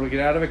 Jericho was able to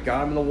get out of it,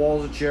 got him in the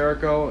walls of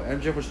Jericho.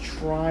 MJF was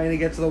trying to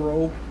get to the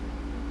rope,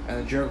 and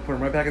then Jericho put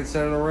him right back in the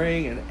center of the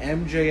ring, and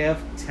MJF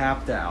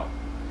tapped out.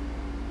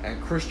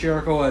 And Chris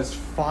Jericho has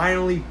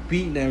finally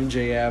beaten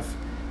MJF,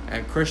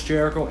 and Chris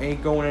Jericho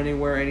ain't going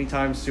anywhere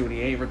anytime soon. He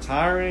ain't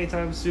retiring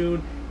anytime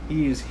soon.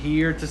 He is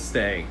here to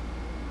stay.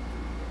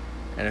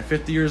 And at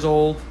 50 years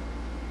old,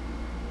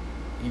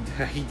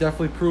 he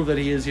definitely proved that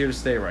he is here to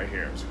stay right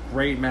here. It was a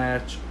great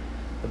match.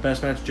 The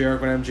best match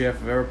Jericho and MJF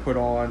have ever put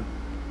on.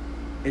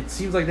 It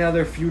seems like now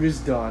their feud is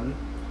done.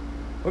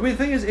 But I mean, the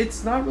thing is,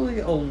 it's not really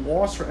a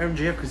loss for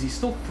MJF because he's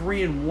still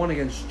 3-1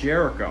 against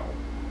Jericho.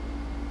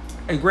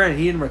 And granted,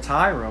 he didn't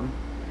retire him.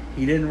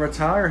 He didn't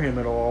retire him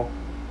at all.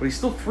 But he's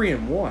still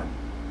 3-1.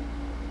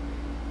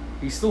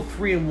 He's still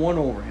 3-1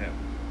 over him.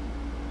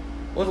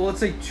 Let's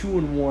say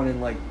 2-1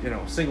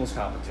 in singles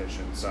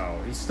competition. So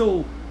he's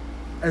still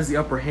as the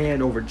upper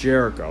hand over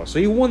Jericho. So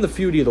he won the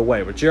feud either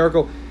way. But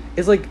Jericho,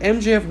 it's like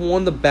MJF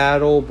won the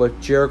battle, but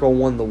Jericho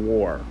won the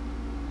war.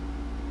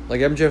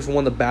 Like MJF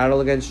won the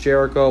battle against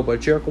Jericho, but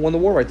Jericho won the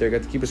war right there. He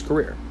got to keep his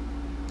career.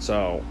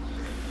 So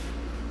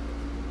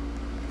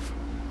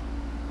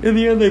in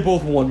the end, they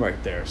both won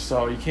right there.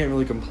 So you can't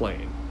really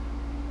complain.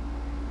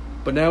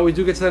 But now we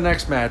do get to the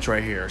next match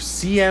right here.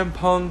 CM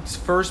Punk's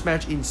first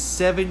match in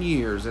 7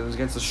 years. And it was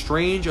against the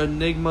strange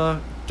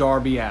enigma,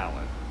 Darby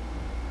Allin.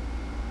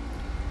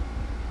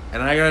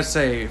 And I gotta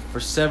say,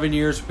 for 7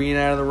 years being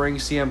out of the ring,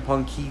 CM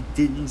Punk, he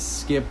didn't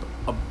skip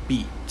a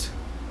beat.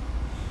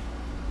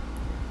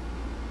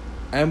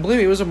 And believe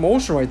me, it was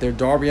emotional right there.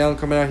 Darby Allin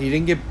coming out, he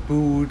didn't get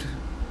booed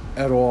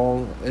at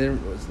all.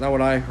 It's not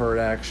what I heard,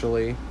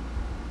 actually.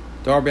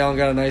 Darby Allin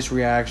got a nice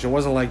reaction. It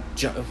wasn't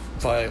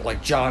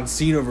like John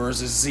Cena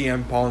versus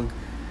CM Punk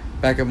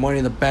back at Money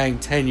in the Bank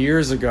 10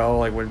 years ago,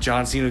 like when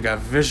John Cena got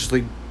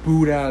viciously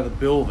booed out of the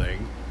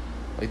building.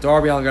 Like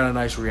Darby Allin got a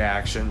nice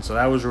reaction, so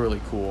that was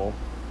really cool.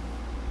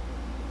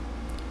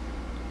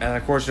 And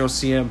of course,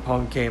 CM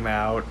Punk came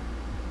out,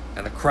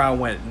 and the crowd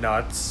went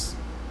nuts.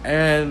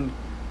 And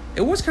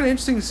it was kind of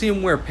interesting to see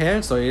him wear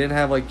pants, though. He didn't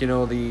have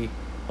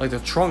the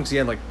trunks. He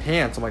had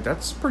pants. I'm like,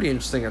 that's pretty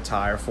interesting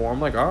attire for him.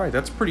 Like, all right,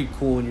 that's pretty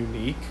cool and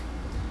unique.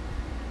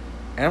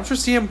 And I'm sure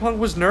CM Punk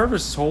was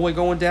nervous this whole way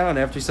going down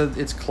after he said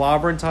it's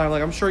clobbering time.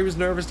 Like, I'm sure he was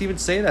nervous to even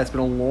say that. It's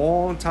been a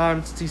long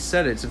time since he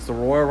said it, since the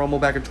Royal Rumble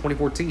back in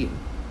 2014.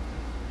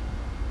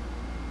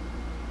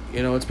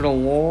 It's been a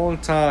long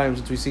time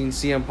since we've seen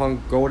CM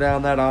Punk go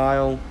down that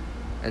aisle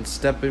and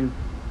step into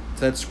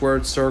that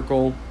squared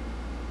circle.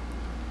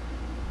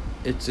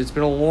 It's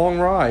been a long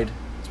ride.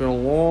 It's been a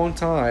long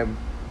time.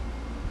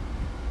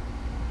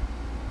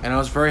 And I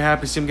was very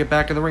happy to see him get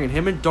back in the ring. And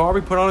him and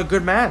Darby put on a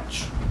good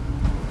match.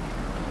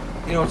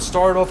 It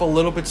started off a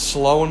little bit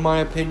slow in my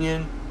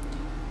opinion.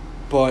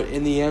 But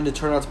in the end, it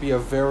turned out to be a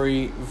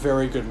very,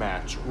 very good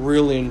match.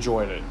 Really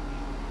enjoyed it.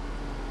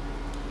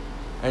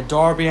 And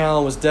Darby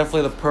Allin was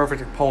definitely the perfect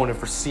opponent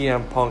for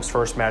CM Punk's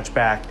first match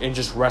back in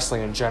just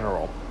wrestling in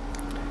general.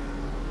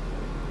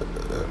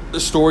 The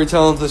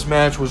storytelling of this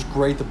match was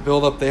great. The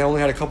build-up, they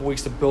only had a couple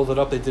weeks to build it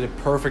up. They did it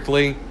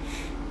perfectly.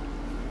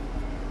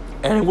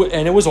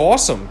 And it was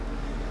awesome.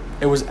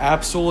 It was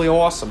absolutely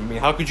awesome. I mean,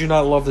 how could you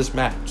not love this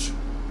match?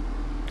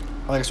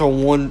 I saw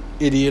one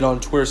idiot on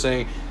Twitter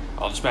saying,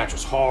 "Oh, this match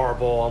was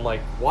horrible." I'm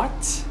like, what?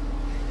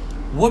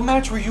 What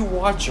match were you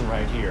watching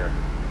right here?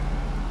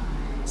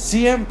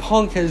 CM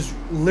Punk has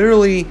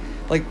literally,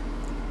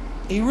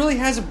 he really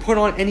hasn't put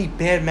on any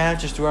bad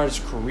matches throughout his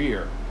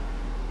career.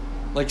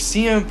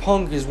 CM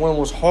Punk is one of the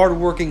most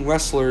hardworking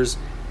wrestlers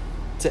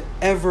to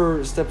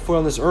ever step foot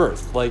on this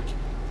earth.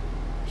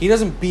 He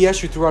doesn't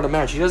BS you throughout a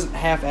match. He doesn't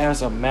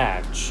half-ass a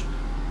match.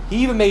 He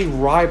even made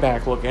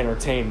Ryback look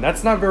entertaining.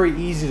 That's not very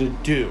easy to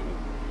do.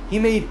 He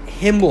made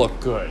him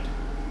look good.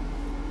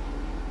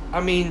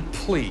 I mean,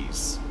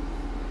 please.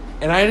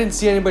 And I didn't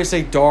see anybody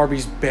say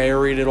Darby's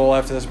buried at all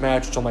after this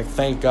match, which I'm like,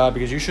 thank God,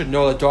 because you should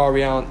know that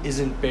Darby Allin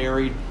isn't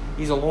buried.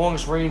 He's the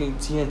longest reigning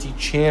TNT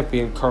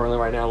champion currently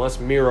right now, unless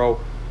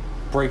Miro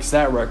breaks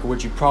that record,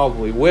 which he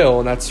probably will,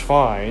 and that's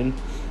fine.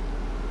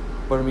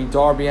 But, I mean,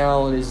 Darby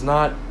Allin is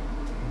not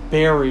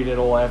buried at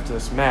all after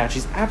this match.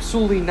 He's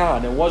absolutely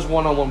not. And it was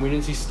one-on-one. We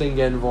didn't see Sting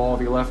get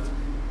involved. He left,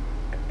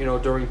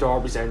 during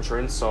Darby's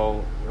entrance,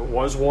 so it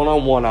was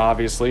one-on-one,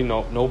 obviously.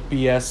 No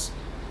BS.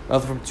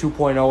 Nothing from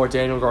 2.0 or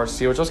Daniel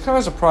Garcia, which I was kind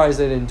of surprised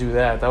they didn't do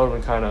that. That would have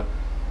been kind of...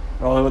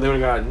 they would have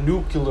got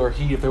nuclear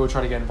heat if they were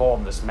trying to get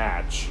involved in this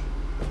match.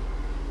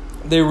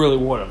 They really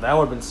would have. That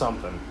would have been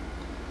something.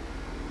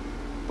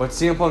 But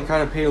CM Punk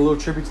kind of paid a little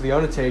tribute to The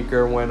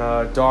Undertaker when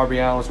Darby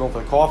Allin was going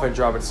for the coffin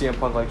drop and CM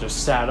Punk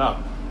just sat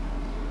up.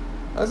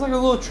 That's a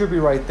little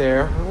tribute right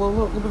there. A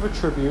little bit of a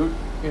tribute,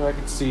 I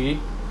could see.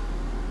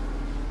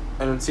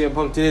 And then CM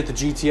Punk did it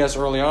to GTS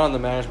early on in the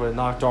match, but it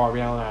knocked Darby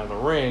Allin out of the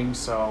ring,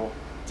 so...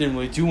 didn't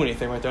really do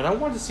anything right there. And I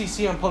wanted to see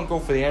CM Punk go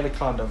for the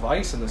Anaconda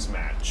Vice in this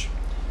match.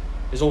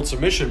 His old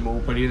submission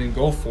move, but he didn't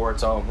go for it.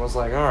 So I was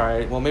like,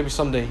 alright, well, maybe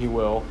someday he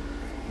will.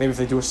 Maybe if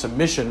they do a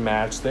submission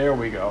match, there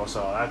we go.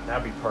 So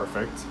that'd be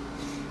perfect.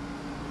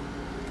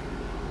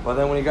 But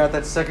then when he got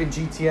that second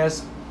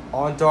GTS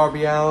on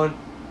Darby Allin,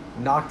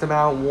 knocked him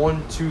out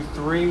 1, 2,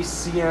 3.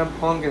 CM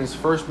Punk in his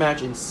first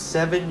match in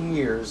 7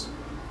 years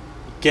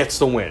gets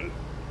the win.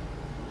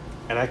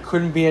 And I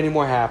couldn't be any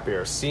more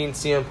happier. Seeing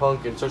CM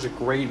Punk in such a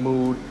great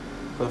mood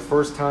for the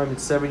first time in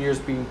 7 years,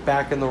 being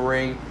back in the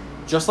ring.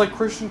 Just like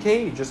Christian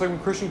Cage. Just like when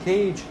Christian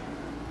Cage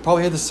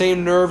probably had the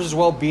same nerves as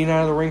well, being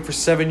out of the ring for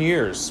 7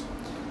 years.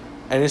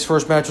 And his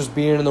first match was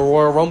being in the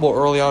Royal Rumble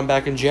early on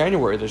back in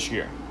January this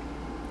year.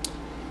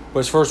 But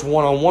his first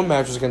one-on-one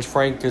match was against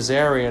Frank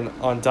Kazarian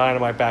on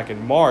Dynamite back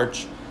in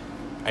March.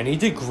 And he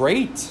did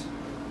great.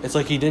 It's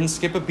like he didn't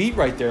skip a beat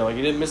right there.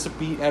 He didn't miss a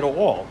beat at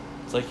all.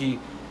 It's like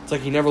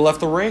he never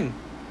left the ring.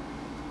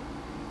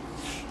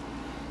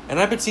 And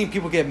I've been seeing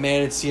people get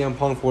mad at CM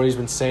Punk for what he's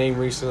been saying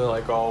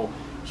recently,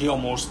 he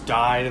almost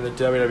died in the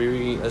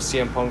WWE, as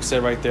CM Punk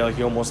said right there,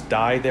 he almost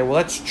died there. Well,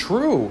 that's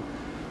true.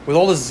 with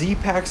all the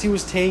Z-Packs he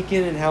was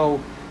taking and how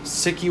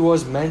sick he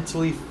was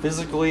mentally,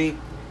 physically,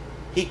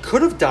 he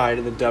could have died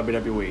in the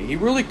WWE. He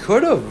really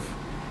could have.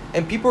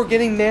 And people are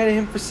getting mad at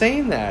him for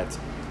saying that.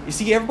 You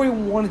see, everybody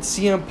wanted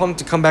CM Punk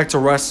to come back to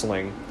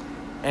wrestling.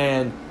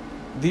 And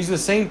these are the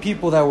same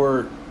people that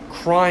were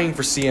crying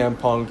for CM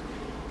Punk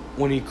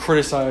when he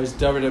criticized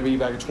WWE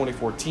back in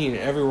 2014.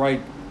 Every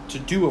right to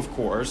do, of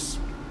course.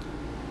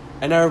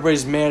 And now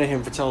everybody's mad at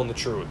him for telling the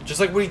truth. Just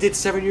like what he did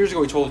 7 years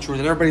ago, he told the truth,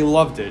 and everybody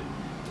loved it.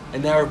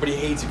 And now everybody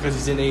hates it because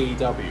he's in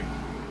AEW.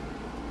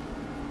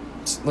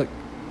 Like,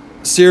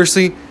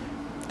 seriously?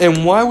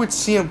 And why would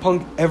CM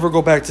Punk ever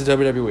go back to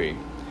WWE?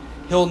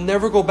 He'll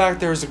never go back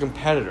there as a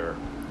competitor.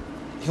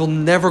 He'll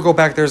never go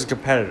back there as a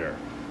competitor.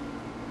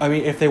 I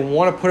mean, if they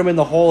want to put him in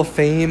the Hall of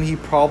Fame, he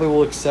probably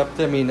will accept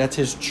it. I mean, that's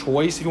his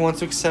choice if he wants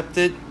to accept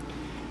it.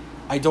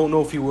 I don't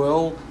know if he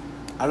will.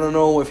 I don't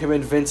know if him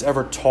and Vince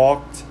ever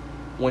talked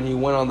when he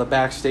went on the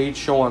backstage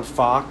show on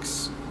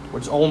Fox,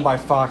 which is owned by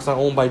Fox, not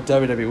owned by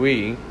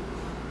WWE.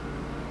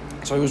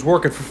 So he was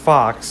working for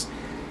Fox.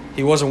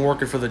 He wasn't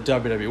working for the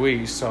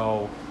WWE,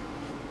 so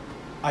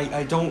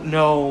I don't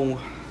know.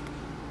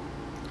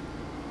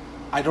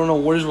 I don't know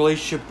what his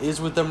relationship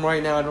is with them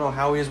right now. I don't know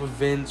how he is with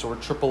Vince or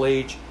Triple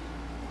H.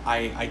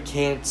 I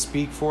can't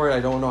speak for it. I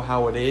don't know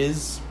how it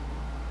is.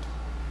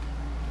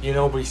 You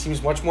know, but he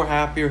seems much more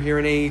happier here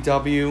in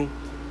AEW.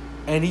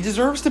 And he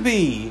deserves to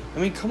be. I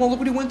mean, come on, look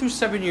what he went through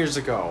 7 years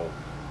ago.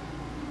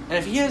 And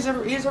if he has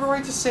every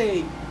right to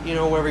say, you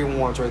know, whatever he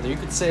wants right there. You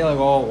could say, like,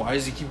 oh, why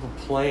does he keep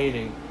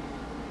complaining?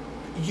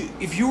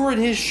 If you were in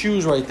his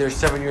shoes right there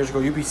 7 years ago,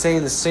 you'd be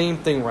saying the same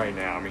thing right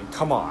now. I mean,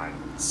 come on.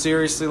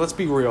 Seriously, let's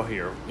be real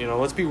here. You know,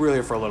 let's be real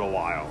here for a little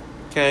while.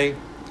 Okay?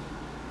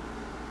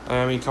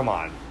 I mean, come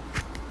on.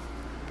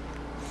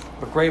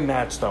 But great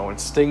match, though. And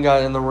Sting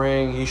got in the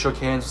ring. He shook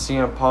hands with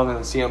CM Punk, and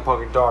then CM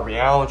Punk and Darby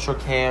Allin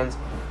shook hands.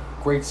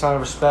 Great sign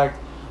of respect.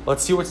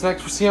 Let's see what's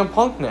next for CM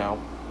Punk now.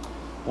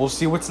 We'll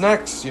see what's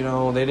next. You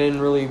know, they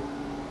didn't really,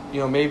 you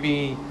know,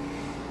 maybe...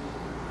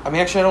 I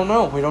mean, actually, I don't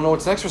know. We don't know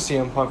what's next for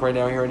CM Punk right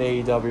now here in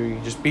AEW.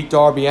 He just beat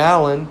Darby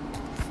Allin.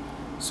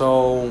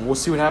 So, we'll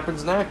see what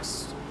happens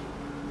next.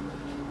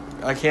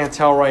 I can't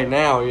tell right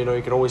now. You know,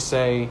 you could always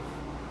say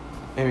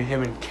maybe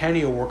him and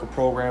Kenny will work a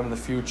program in the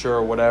future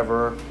or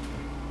whatever.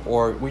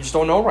 Or we just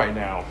don't know right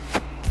now.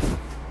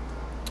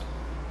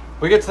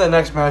 We get to the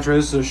next match.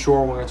 This is a short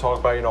one. We're going to talk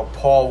about, you know,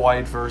 Paul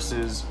White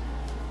versus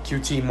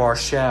QT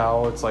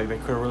Marshall. It's like they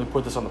couldn't really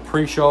put this on the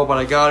pre-show,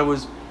 but it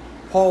was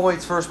Paul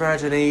White's first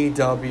match in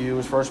AEW,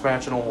 his first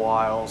match in a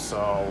while,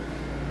 so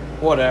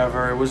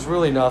whatever. It was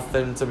really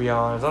nothing, to be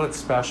honest. Nothing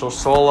special.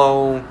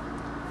 Solo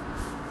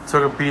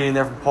took a beating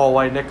there from Paul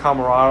White. Nick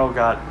Comoroto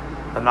got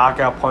the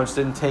knockout punch,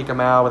 didn't take him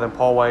out, but then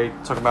Paul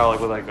White took him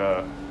out with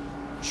a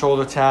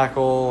shoulder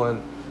tackle,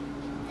 and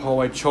Paul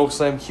White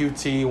chokeslammed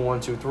QT, 1,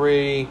 2,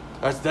 3.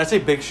 That's a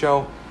Big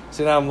Show.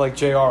 See, now I'm like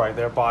JR right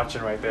there,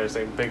 botching right there,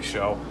 saying Big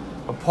Show.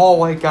 But Paul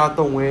White got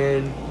the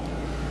win.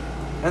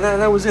 And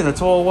that was it.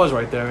 That's all it was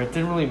right there. It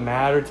didn't really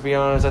matter, to be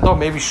honest. I thought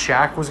maybe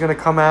Shaq was going to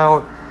come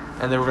out,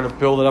 and they were going to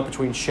build it up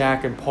between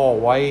Shaq and Paul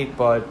White,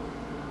 but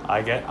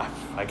I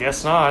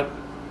guess not.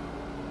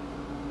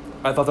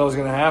 I thought that was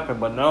going to happen,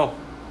 but no.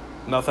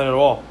 Nothing at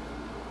all.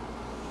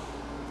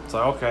 It's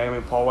like, okay, I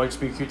mean, Paul White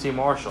beat QT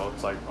Marshall.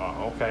 It's like,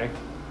 oh, okay.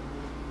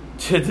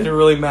 Did it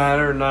really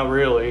matter? Not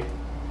really.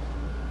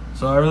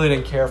 So I really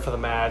didn't care for the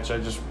match. I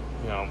just,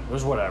 you know, it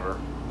was whatever.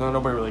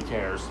 Nobody really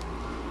cares.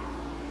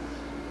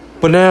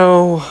 But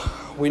now,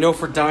 we know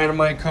for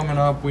Dynamite coming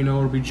up, we know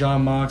it'll be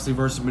Jon Moxley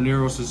versus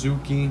Minoru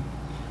Suzuki.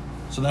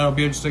 So that'll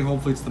be interesting.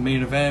 Hopefully it's the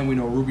main event. We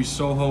know Ruby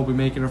Soho will be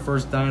making her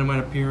first Dynamite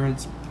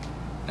appearance.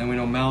 And we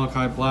know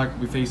Malachi Black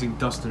will be facing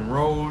Dustin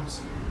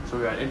Rhodes. So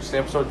we got an interesting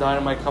episode of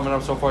Dynamite coming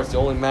up so far. It's the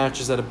only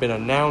matches that have been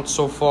announced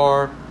so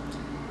far.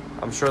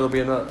 I'm sure there'll be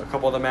a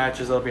couple other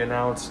matches that'll be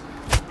announced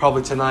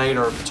probably tonight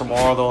or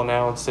tomorrow. They'll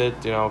announce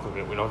it. You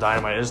know, we know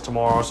Dynamite is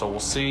tomorrow, so we'll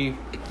see.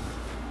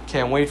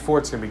 Can't wait for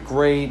it. It's gonna be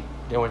great.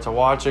 Can't wait to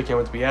watch it. Can't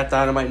wait to be at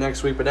Dynamite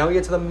next week. But now we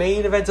get to the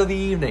main event of the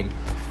evening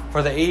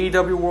for the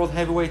AEW World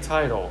Heavyweight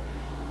Title.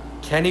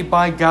 Kenny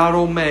by God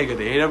Omega,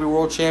 the AEW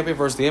World Champion,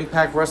 versus the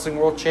Impact Wrestling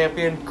World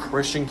Champion,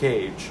 Christian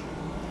Cage.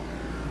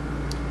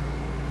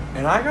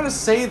 And I gotta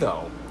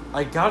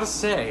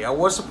say, I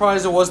was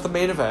surprised it was the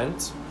main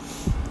event.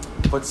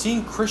 But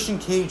seeing Christian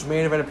Cage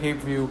main event a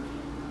pay-per-view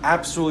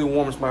absolutely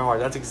warms my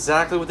heart. That's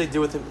exactly what they did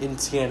with him in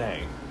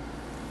TNA.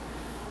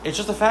 It's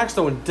just the facts,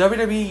 though. In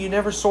WWE, you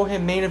never saw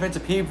him main event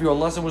a pay-per-view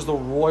unless it was the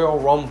Royal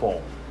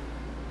Rumble.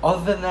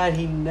 Other than that,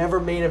 he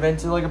never main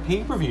evented like a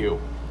pay-per-view,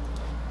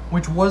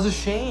 which was a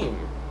shame.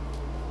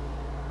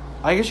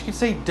 I guess you could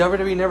say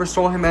WWE never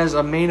saw him as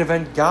a main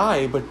event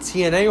guy, but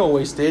TNA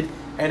always did,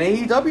 and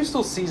AEW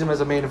still sees him as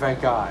a main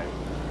event guy.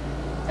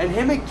 And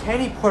him and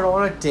Kenny put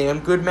on a damn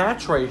good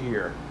match right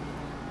here.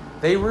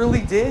 They really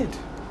did.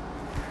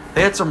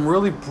 They had some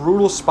really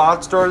brutal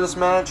spots during this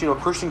match. You know,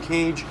 Christian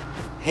Cage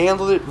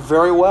handled it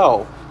very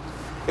well.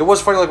 It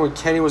was funny, like when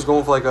Kenny was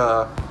going for like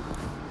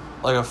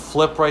a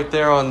flip right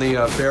there on the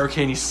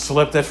barricade. He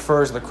slipped at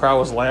first, and the crowd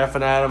was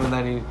laughing at him, and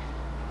then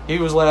He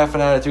was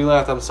laughing at it. He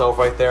laughed at himself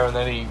right there, and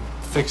then he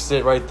fixed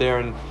it right there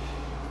and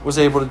was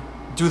able to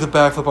do the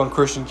backflip on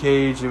Christian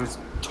Cage. He was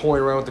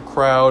toying around with the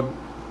crowd.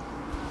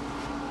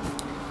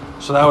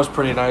 So that was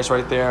pretty nice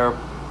right there.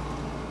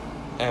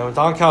 And when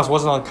Don Callis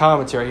wasn't on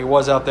commentary, he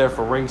was out there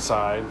for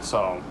ringside.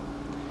 So,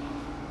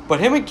 but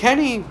him and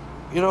Kenny,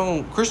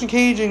 Christian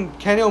Cage and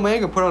Kenny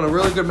Omega put on a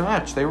really good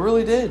match. They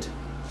really did.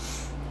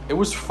 It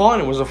was fun.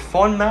 It was a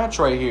fun match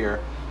right here.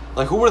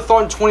 Like, who would have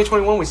thought in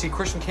 2021 we'd see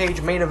Christian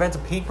Cage main event a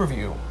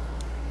pay-per-view?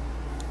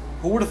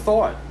 Who would have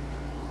thought?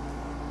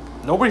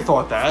 Nobody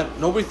thought that.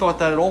 Nobody thought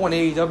that at all when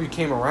AEW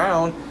came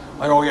around.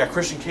 Like, oh yeah,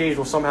 Christian Cage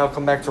will somehow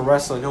come back to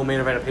wrestling. He'll main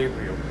event a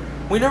pay-per-view.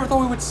 We never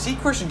thought we would see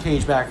Christian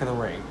Cage back in the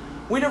ring.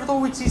 We never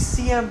thought we'd see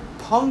CM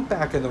Punk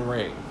back in the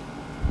ring.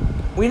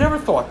 We never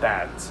thought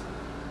that.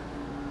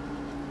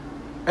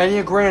 And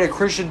yeah, granted,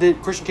 Christian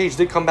Cage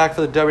did come back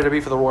for the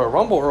WWE for the Royal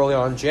Rumble early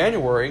on in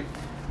January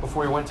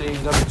before he went to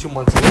AEW 2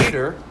 months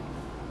later.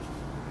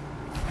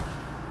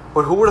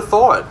 But who would have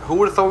thought? Who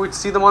would have thought we'd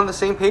see them on the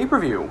same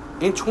pay-per-view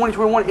in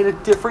 2021 in a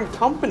different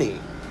company?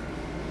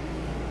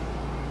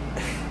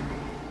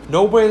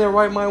 Nobody in their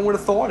right mind would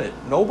have thought it.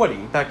 Nobody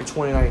back in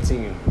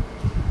 2019.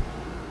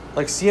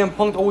 Like, CM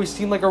Punk always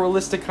seemed like a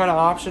realistic kind of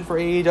option for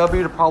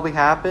AEW to probably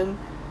happen.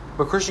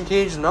 But Christian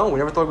Cage, no. We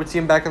never thought we'd see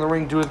him back in the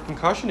ring due to the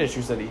concussion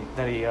issues that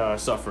he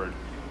suffered.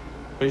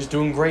 But he's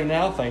doing great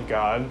now, thank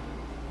God.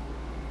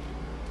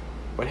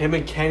 But him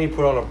and Kenny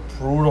put on a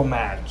brutal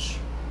match.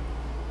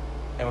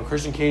 And when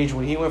Christian Cage,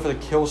 when he went for the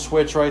kill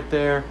switch right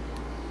there,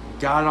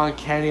 got on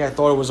Kenny, I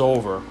thought it was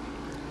over.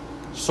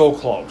 So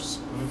close.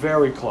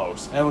 Very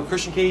close. And when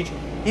Christian Cage,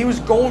 he was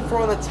going for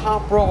on the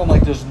top rope. I'm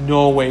like, there's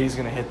no way he's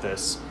going to hit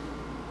this.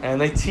 And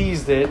they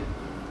teased it.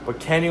 But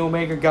Kenny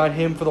Omega got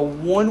him for the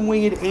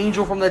one-winged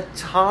angel from the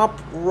top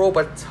rope.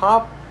 A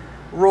top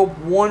rope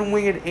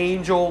one-winged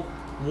angel.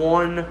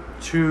 1,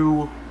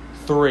 2,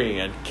 3.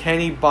 And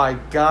Kenny, by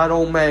God,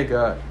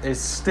 Omega is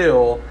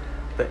still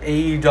the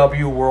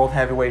AEW World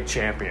Heavyweight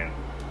Champion.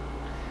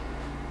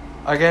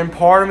 Again,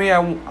 part of me, I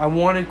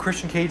wanted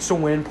Christian Cage to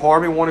win.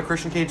 Part of me wanted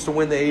Christian Cage to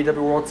win the AEW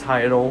World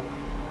title.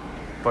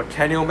 But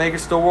Kenny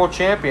Omega's still World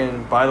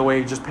Champion. By the way,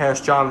 he just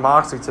passed Jon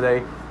Moxley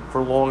today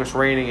for longest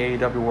reigning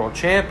AEW World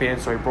Champion,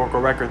 so he broke a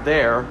record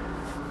there.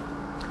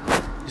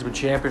 He's been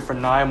champion for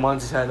 9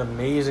 months. He's had an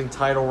amazing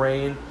title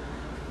reign.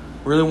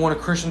 Really wanted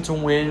Christian to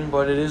win,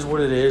 but it is what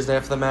it is.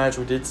 After the match,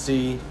 we did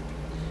see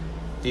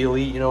the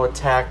Elite,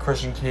 attack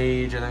Christian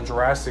Cage, and then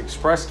Jurassic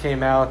Express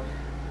came out.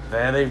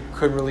 Then they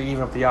couldn't really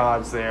even up the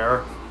odds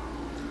there.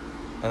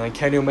 And then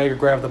Kenny Omega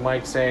grabbed the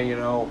mic saying,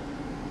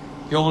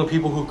 the only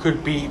people who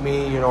could beat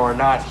me, are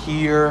not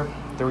here.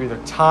 They're either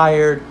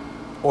tired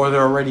or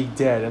they're already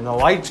dead. And the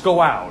lights go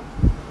out.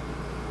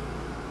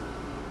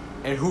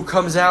 And who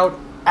comes out?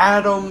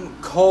 Adam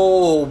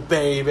Cole,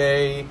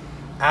 baby.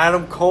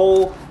 Adam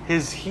Cole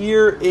is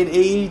here in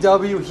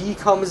AEW. He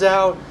comes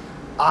out.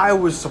 I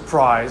was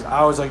surprised.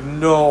 I was like,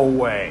 no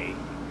way.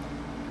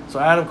 So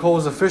Adam Cole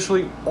is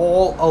officially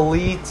all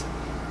Elite.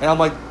 And I'm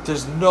like,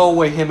 there's no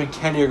way him and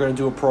Kenny are going to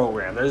do a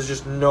program. There's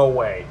just no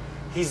way.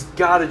 He's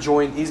got to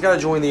join. He's got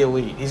to join the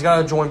Elite. He's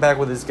got to join back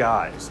with his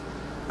guys.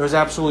 There's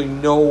absolutely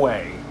no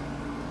way.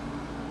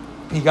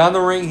 He got in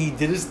the ring. He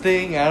did his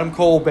thing. Adam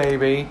Cole,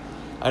 baby.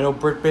 I know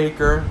Britt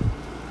Baker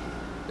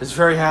is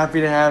very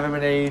happy to have him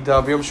in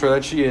AEW. I'm sure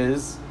that she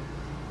is.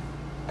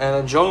 And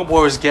then Jungle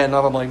Boy was getting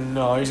up. I'm like,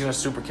 no, he's going to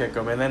super kick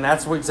him. And then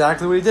that's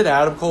exactly what he did.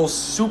 Adam Cole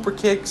super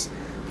kicks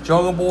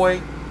Jungle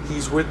Boy.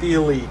 He's with the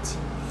Elite.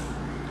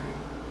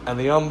 And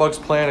the Young Bucks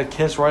planted a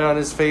kiss right on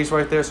his face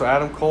right there. So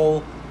Adam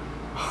Cole,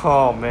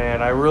 oh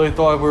man, I really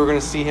thought we were going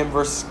to see him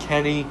versus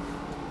Kenny.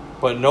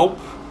 But nope,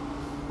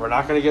 we're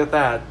not going to get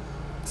that.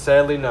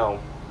 Sadly, no.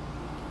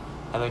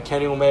 And then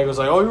Kenny Omega was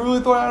like, oh, you really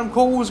thought Adam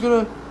Cole was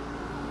going to,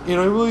 he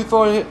really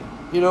thought,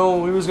 he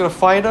was going to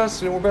fight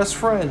us? We're best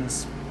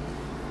friends.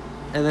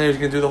 And then he was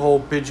going to do the whole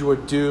bid you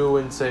adieu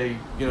and say,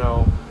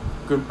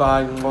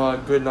 goodbye,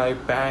 good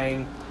night,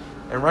 bang.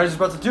 And right as he's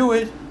about to do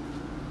it,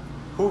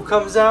 who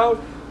comes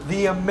out?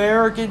 The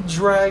American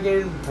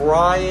Dragon,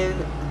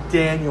 Bryan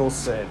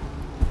Danielson.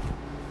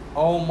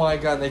 Oh my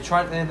God! They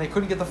tried, and they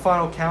couldn't get the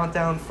final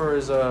countdown for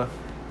his.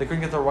 They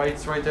couldn't get the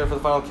rights right there for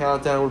the final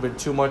countdown. It would have been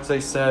too much, they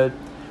said.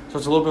 So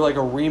it's a little bit like a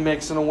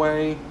remix in a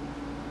way.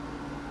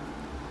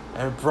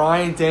 And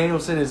Bryan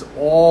Danielson is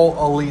all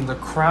Elite. The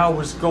crowd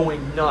was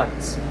going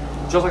nuts,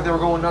 just like they were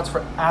going nuts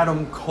for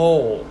Adam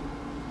Cole.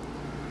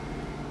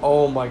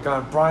 Oh my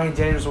God! Bryan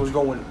Danielson was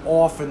going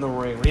off in the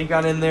ring. When he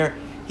got in there,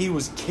 he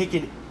was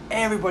kicking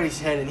everybody's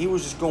head, and he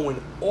was just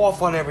going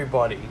off on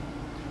everybody.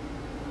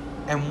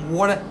 And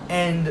what an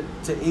end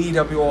to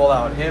AEW All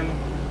Out. Him,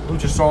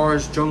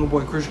 Luchasaurus, Jungle Boy,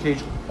 and Christian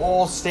Cage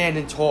all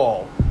standing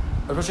tall.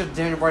 Especially after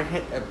Daniel Bryan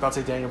hit... I'm about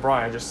to say Daniel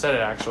Bryan. I just said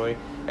it, actually.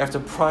 After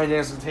Bryan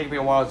Danielson, it take me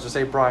a while to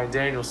say Bryan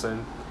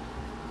Danielson.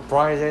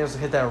 Bryan Danielson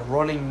hit that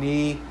running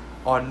knee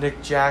on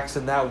Nick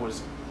Jackson. That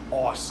was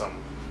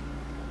awesome.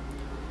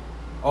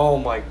 Oh,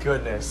 my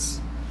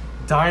goodness.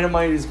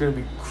 Dynamite is going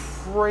to be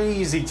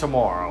crazy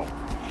tomorrow.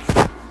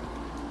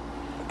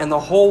 And the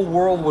whole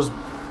world was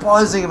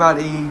buzzing about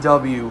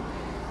AEW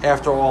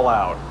after All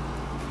Out.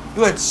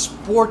 You had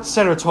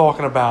SportsCenter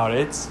talking about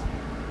it.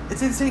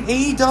 It's insane.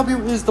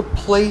 AEW is the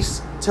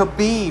place to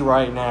be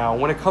right now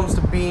when it comes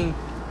to being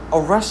a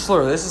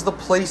wrestler. This is the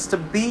place to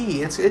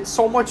be. It's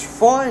so much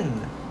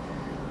fun.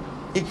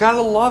 You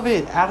gotta love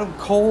it. Adam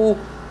Cole,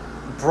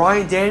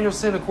 Bryan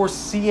Danielson, of course,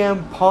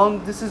 CM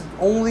Punk. This is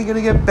only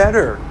gonna get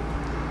better.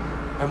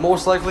 And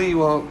most likely,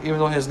 well, even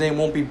though his name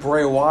won't be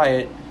Bray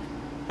Wyatt,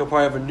 he'll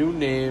probably have a new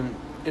name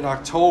in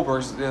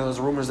October. There's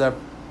rumors that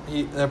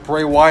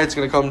Bray Wyatt's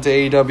gonna come to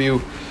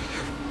AEW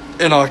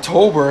in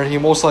October, and he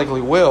most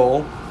likely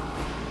will.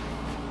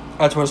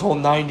 That's when his whole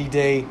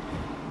 90-day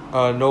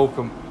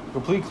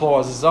complete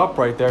clause is up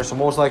right there. So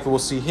most likely we'll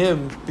see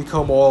him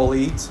become All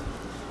Elite.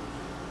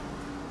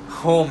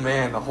 Oh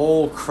man, the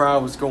whole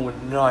crowd was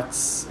going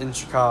nuts in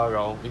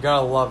Chicago. You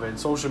gotta love it.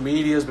 Social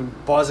media has been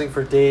buzzing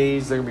for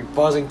days. They're gonna be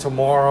buzzing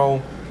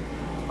tomorrow.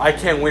 I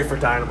can't wait for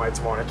Dynamite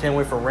tomorrow. I can't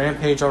wait for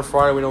Rampage on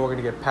Friday. We know we're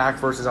gonna get Pac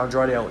versus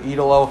Andrade El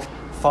Idolo.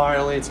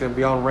 Finally, it's gonna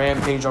be on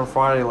Rampage on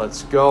Friday.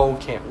 Let's go.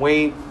 Can't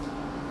wait.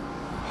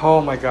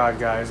 Oh my God,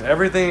 guys.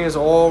 Everything is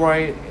all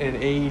right in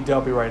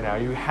AEW right now.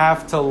 You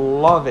have to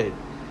love it.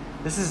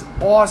 This is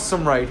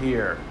awesome right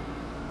here.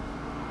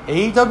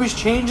 AEW is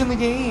changing the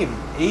game.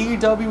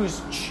 AEW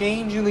is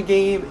changing the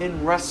game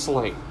in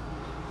wrestling.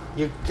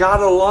 You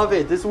gotta love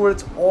it. This is what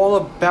it's all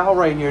about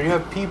right here. And you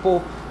have people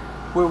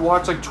who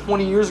watched like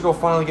 20 years ago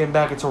finally getting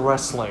back into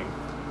wrestling.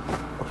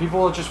 Or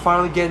people are just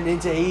finally getting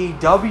into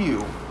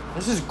AEW.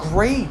 This is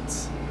great.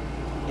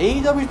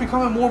 AEW is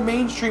becoming more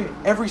mainstream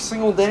every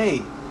single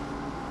day.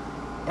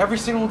 Every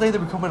single day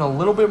they're becoming a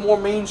little bit more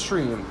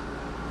mainstream.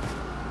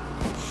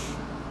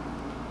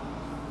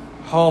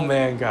 Oh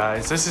man,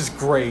 guys, this is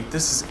great.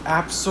 This is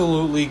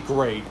absolutely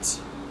great.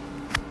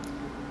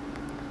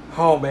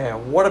 Oh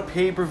man, what a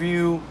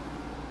pay-per-view.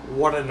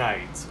 What a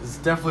night. It's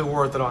definitely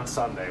worth it on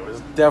Sunday. It was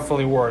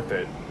definitely worth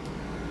it.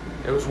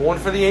 It was one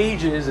for the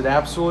ages. It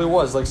absolutely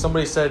was. Like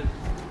somebody said,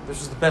 this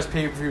was the best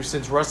pay-per-view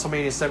since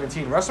WrestleMania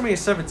 17. WrestleMania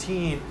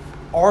 17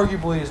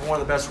 arguably is one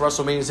of the best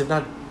WrestleManias, if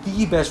not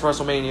the best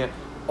WrestleMania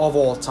of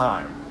all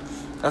time.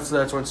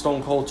 That's when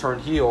Stone Cold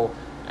turned heel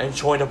and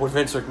joined up with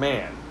Vince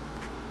McMahon.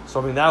 So,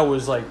 I mean, that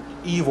was, like,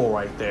 evil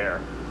right there.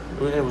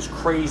 It was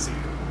crazy.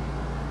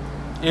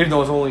 Even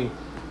though it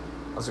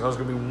was going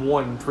to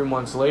be 3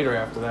 months later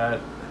after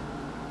that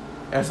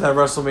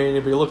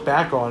WrestleMania. But you look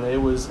back on it,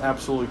 it was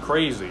absolutely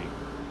crazy.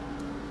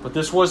 But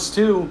this was,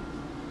 too.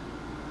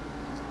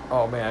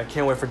 Oh, man, I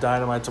can't wait for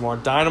Dynamite tomorrow.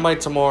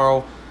 Dynamite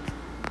tomorrow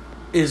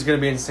is going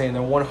to be insane. The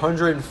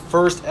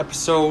 101st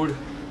episode.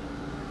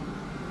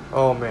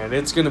 Oh, man,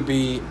 it's going to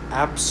be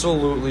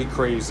absolutely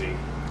crazy.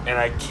 And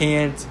I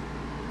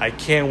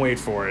can't wait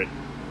for it.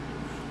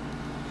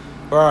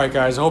 Alright,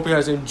 guys. I hope you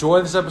guys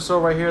enjoyed this episode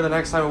right here. The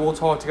next time we'll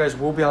talk to you guys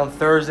will be on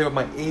Thursday with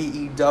my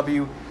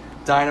AEW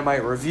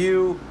Dynamite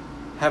review.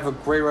 Have a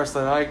great rest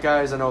of the night,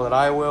 guys. I know that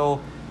I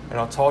will. And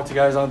I'll talk to you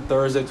guys on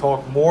Thursday.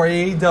 Talk more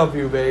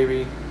AEW,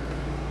 baby.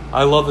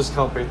 I love this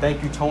company.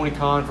 Thank you, Tony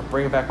Khan, for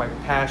bringing back my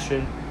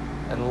passion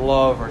and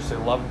love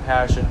and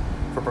passion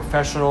for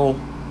professional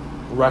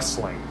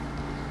wrestling.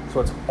 That's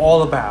what it's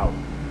all about.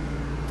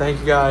 Thank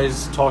you,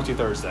 guys. Talk to you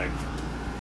Thursday.